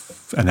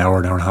an hour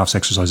and a half's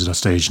exercise at that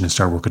stage, and then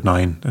start work at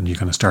 9, and you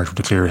kind of start with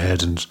a clear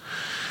head, and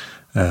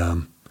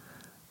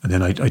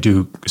then I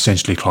do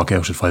essentially clock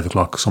out at 5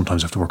 o'clock.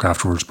 Sometimes I have to work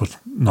afterwards, but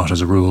not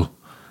as a rule.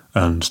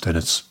 And then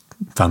it's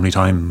family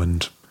time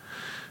and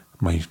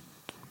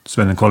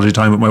spending quality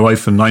time with my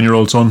wife and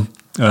 9-year-old son.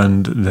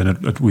 And then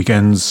at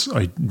weekends,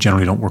 I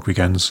generally don't work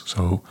weekends,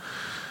 so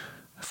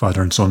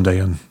Father and Son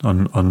Day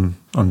on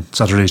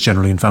Saturdays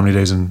generally, and family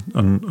days and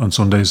on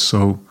Sundays.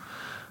 So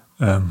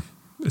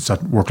it's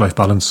that work-life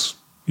balance.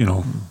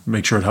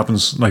 Make sure it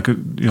happens. Like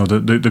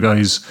the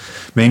guys,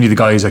 mainly the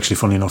guys, actually,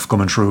 funny enough,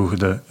 coming through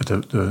the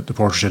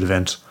Portershed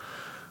event,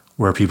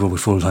 where people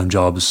with full-time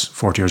jobs,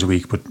 40 hours a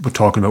week, but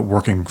talking about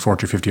working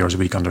 40 or 50 hours a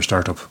week on their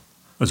startup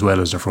as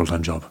well as their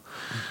full-time job.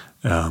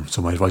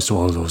 So my advice to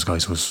all of those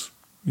guys was,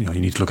 you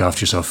need to look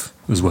after yourself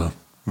as well.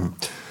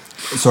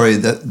 Sorry,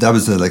 that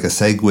was like a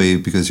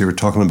segue, because you were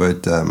talking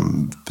about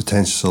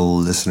potential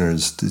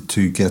listeners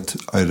to get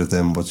out of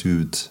them what you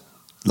would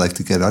like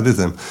to get out of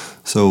them.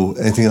 So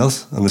anything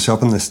else on the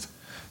shopping list?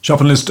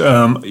 Shopping list,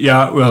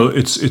 yeah. Well,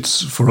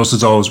 it's for us.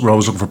 We're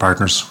always looking for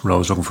partners. We're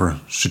always looking for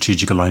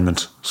strategic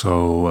alignment.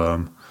 So,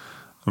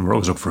 and we're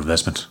always looking for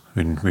investment.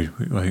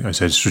 Like I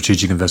said,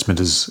 strategic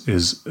investment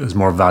is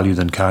more value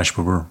than cash.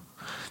 But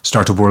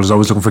startup world is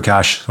always looking for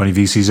cash. So any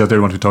VCs out there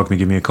want to talk to me,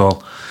 give me a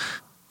call.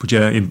 But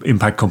yeah,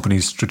 impact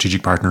companies,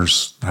 strategic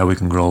partners, how we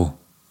can grow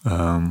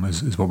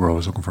is what we're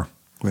always looking for.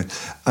 Right.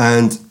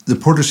 And the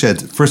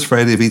Portershed, first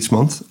Friday of each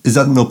month, is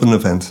that an open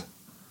event?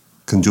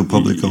 Can Joe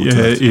Public go to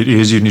that? It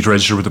is. You need to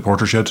register with the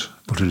Portershed,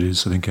 but it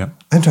is, I think, yeah.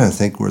 I'm trying to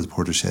think where the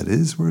Portershed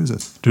is. Where is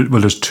it? Well,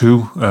 there's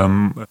 2,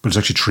 but it's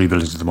actually 3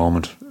 buildings at the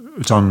moment.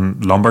 It's on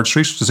Lombard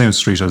Street, the same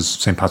street as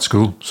St. Pat's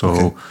School. So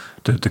okay.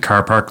 The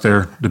car park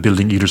there, the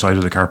building either side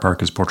of the car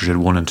park is Portershed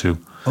 1 and 2.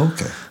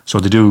 Okay. So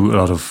they do a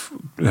lot of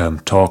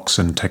talks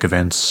and tech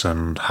events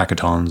and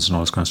hackathons and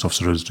all this kind of stuff.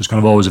 So there's kind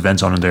of always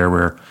events on in there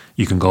where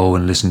you can go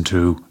and listen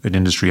to an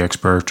industry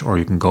expert, or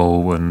you can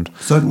go and...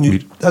 So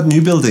that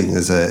new building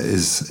is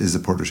a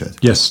Portershed?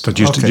 Yes, it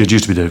used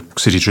to be the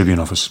City Tribune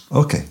office.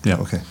 Okay. Yeah.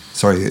 Okay.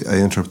 Sorry, I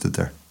interrupted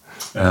there.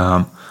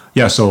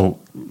 Yeah, so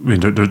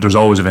there's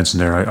always events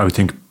in there. I would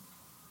think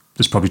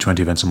there's probably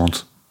 20 events a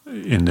month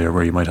in there,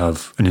 where you might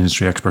have an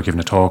industry expert giving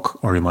a talk,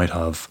 or you might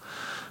have...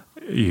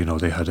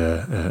 they had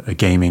a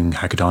gaming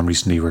hackathon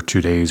recently, where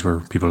 2 days where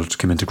people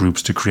came into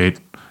groups to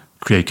create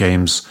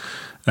games.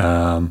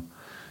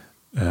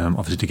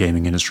 Obviously, the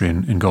gaming industry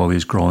in Galway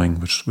is growing,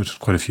 with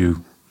quite a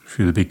few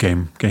of the big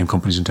game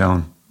companies in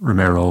town.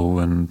 Romero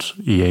and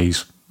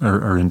EA's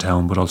are in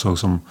town, but also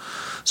some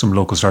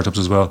local startups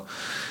as well.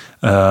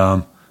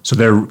 So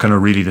they're kind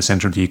of really the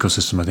centre of the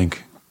ecosystem. I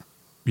think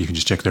you can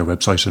just check their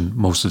website, and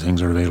most of the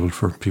things are available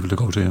for people to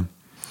go to. Yeah.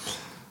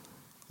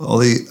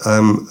 Ollie,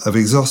 I've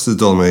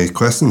exhausted all my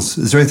questions.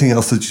 Is there anything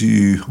else that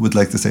you would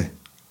like to say?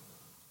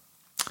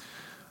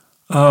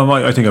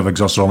 I think I've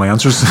exhausted all my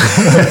answers.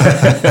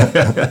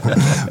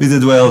 We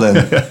did well then.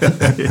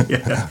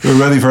 Yeah. We're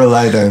ready for a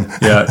lie down.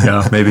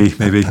 Yeah, maybe.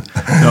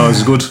 No, it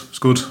was good. It's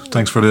good.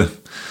 Thanks for the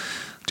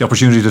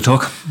opportunity to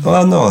talk.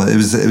 Well, no, it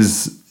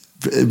was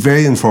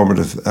very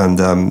informative, and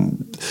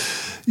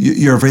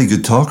you're a very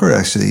good talker,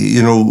 actually.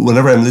 You know,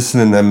 whenever I'm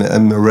listening,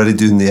 I'm already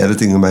doing the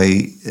editing in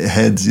my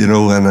head, you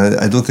know, and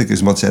I don't think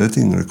there's much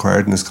editing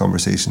required in this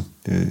conversation.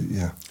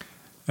 Yeah.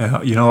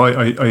 You know,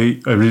 I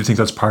really think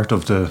that's part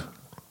of the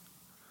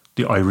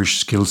Irish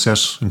skill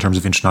set in terms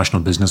of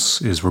international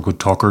business. Is we're good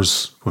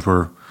talkers, but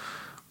we're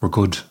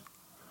good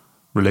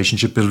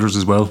relationship builders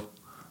as well.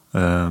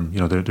 You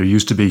know, there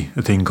used to be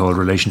a thing called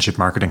relationship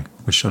marketing,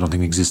 which I don't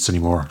think exists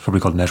anymore. It's probably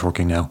called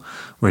networking now,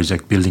 where it's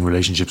like building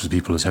relationships with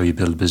people is how you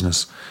build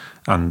business,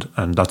 and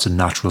that's a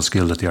natural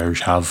skill that the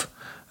Irish have,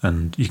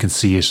 and you can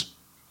see it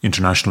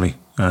internationally.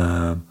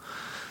 When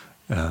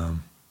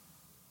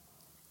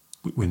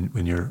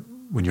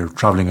you're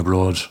traveling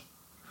abroad,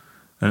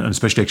 and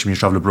especially actually when you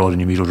travel abroad and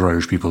you meet other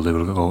Irish people, they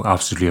will go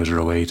absolutely out of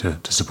their way to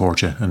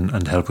support you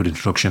and help with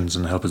introductions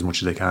and help as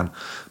much as they can.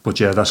 But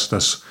yeah, that's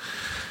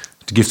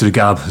the gift of the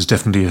gab is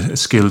definitely a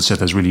skill set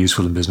that's really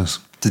useful in business.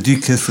 Did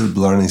you kiss the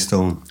Blarney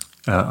Stone?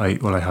 I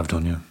have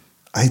done, yeah.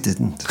 I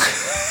didn't.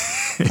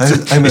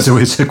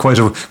 It's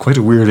quite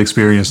a weird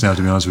experience now,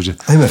 to be honest with you.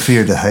 I'm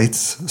afeard of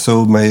heights,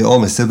 so all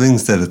my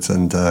siblings did it,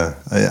 and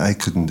I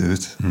couldn't do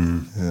it.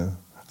 Yeah,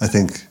 I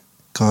think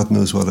God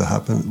knows what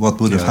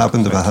would have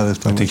happened if I had it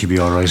done. I think you'd be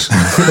all right.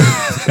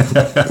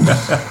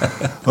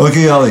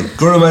 Okay, Ollie,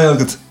 go to my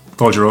Elgit.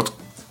 Paul Gerard.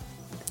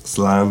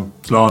 Slán.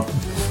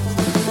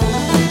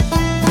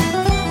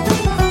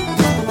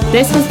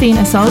 This has been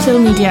a Salt Hill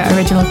Media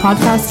original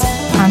podcast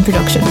and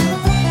production.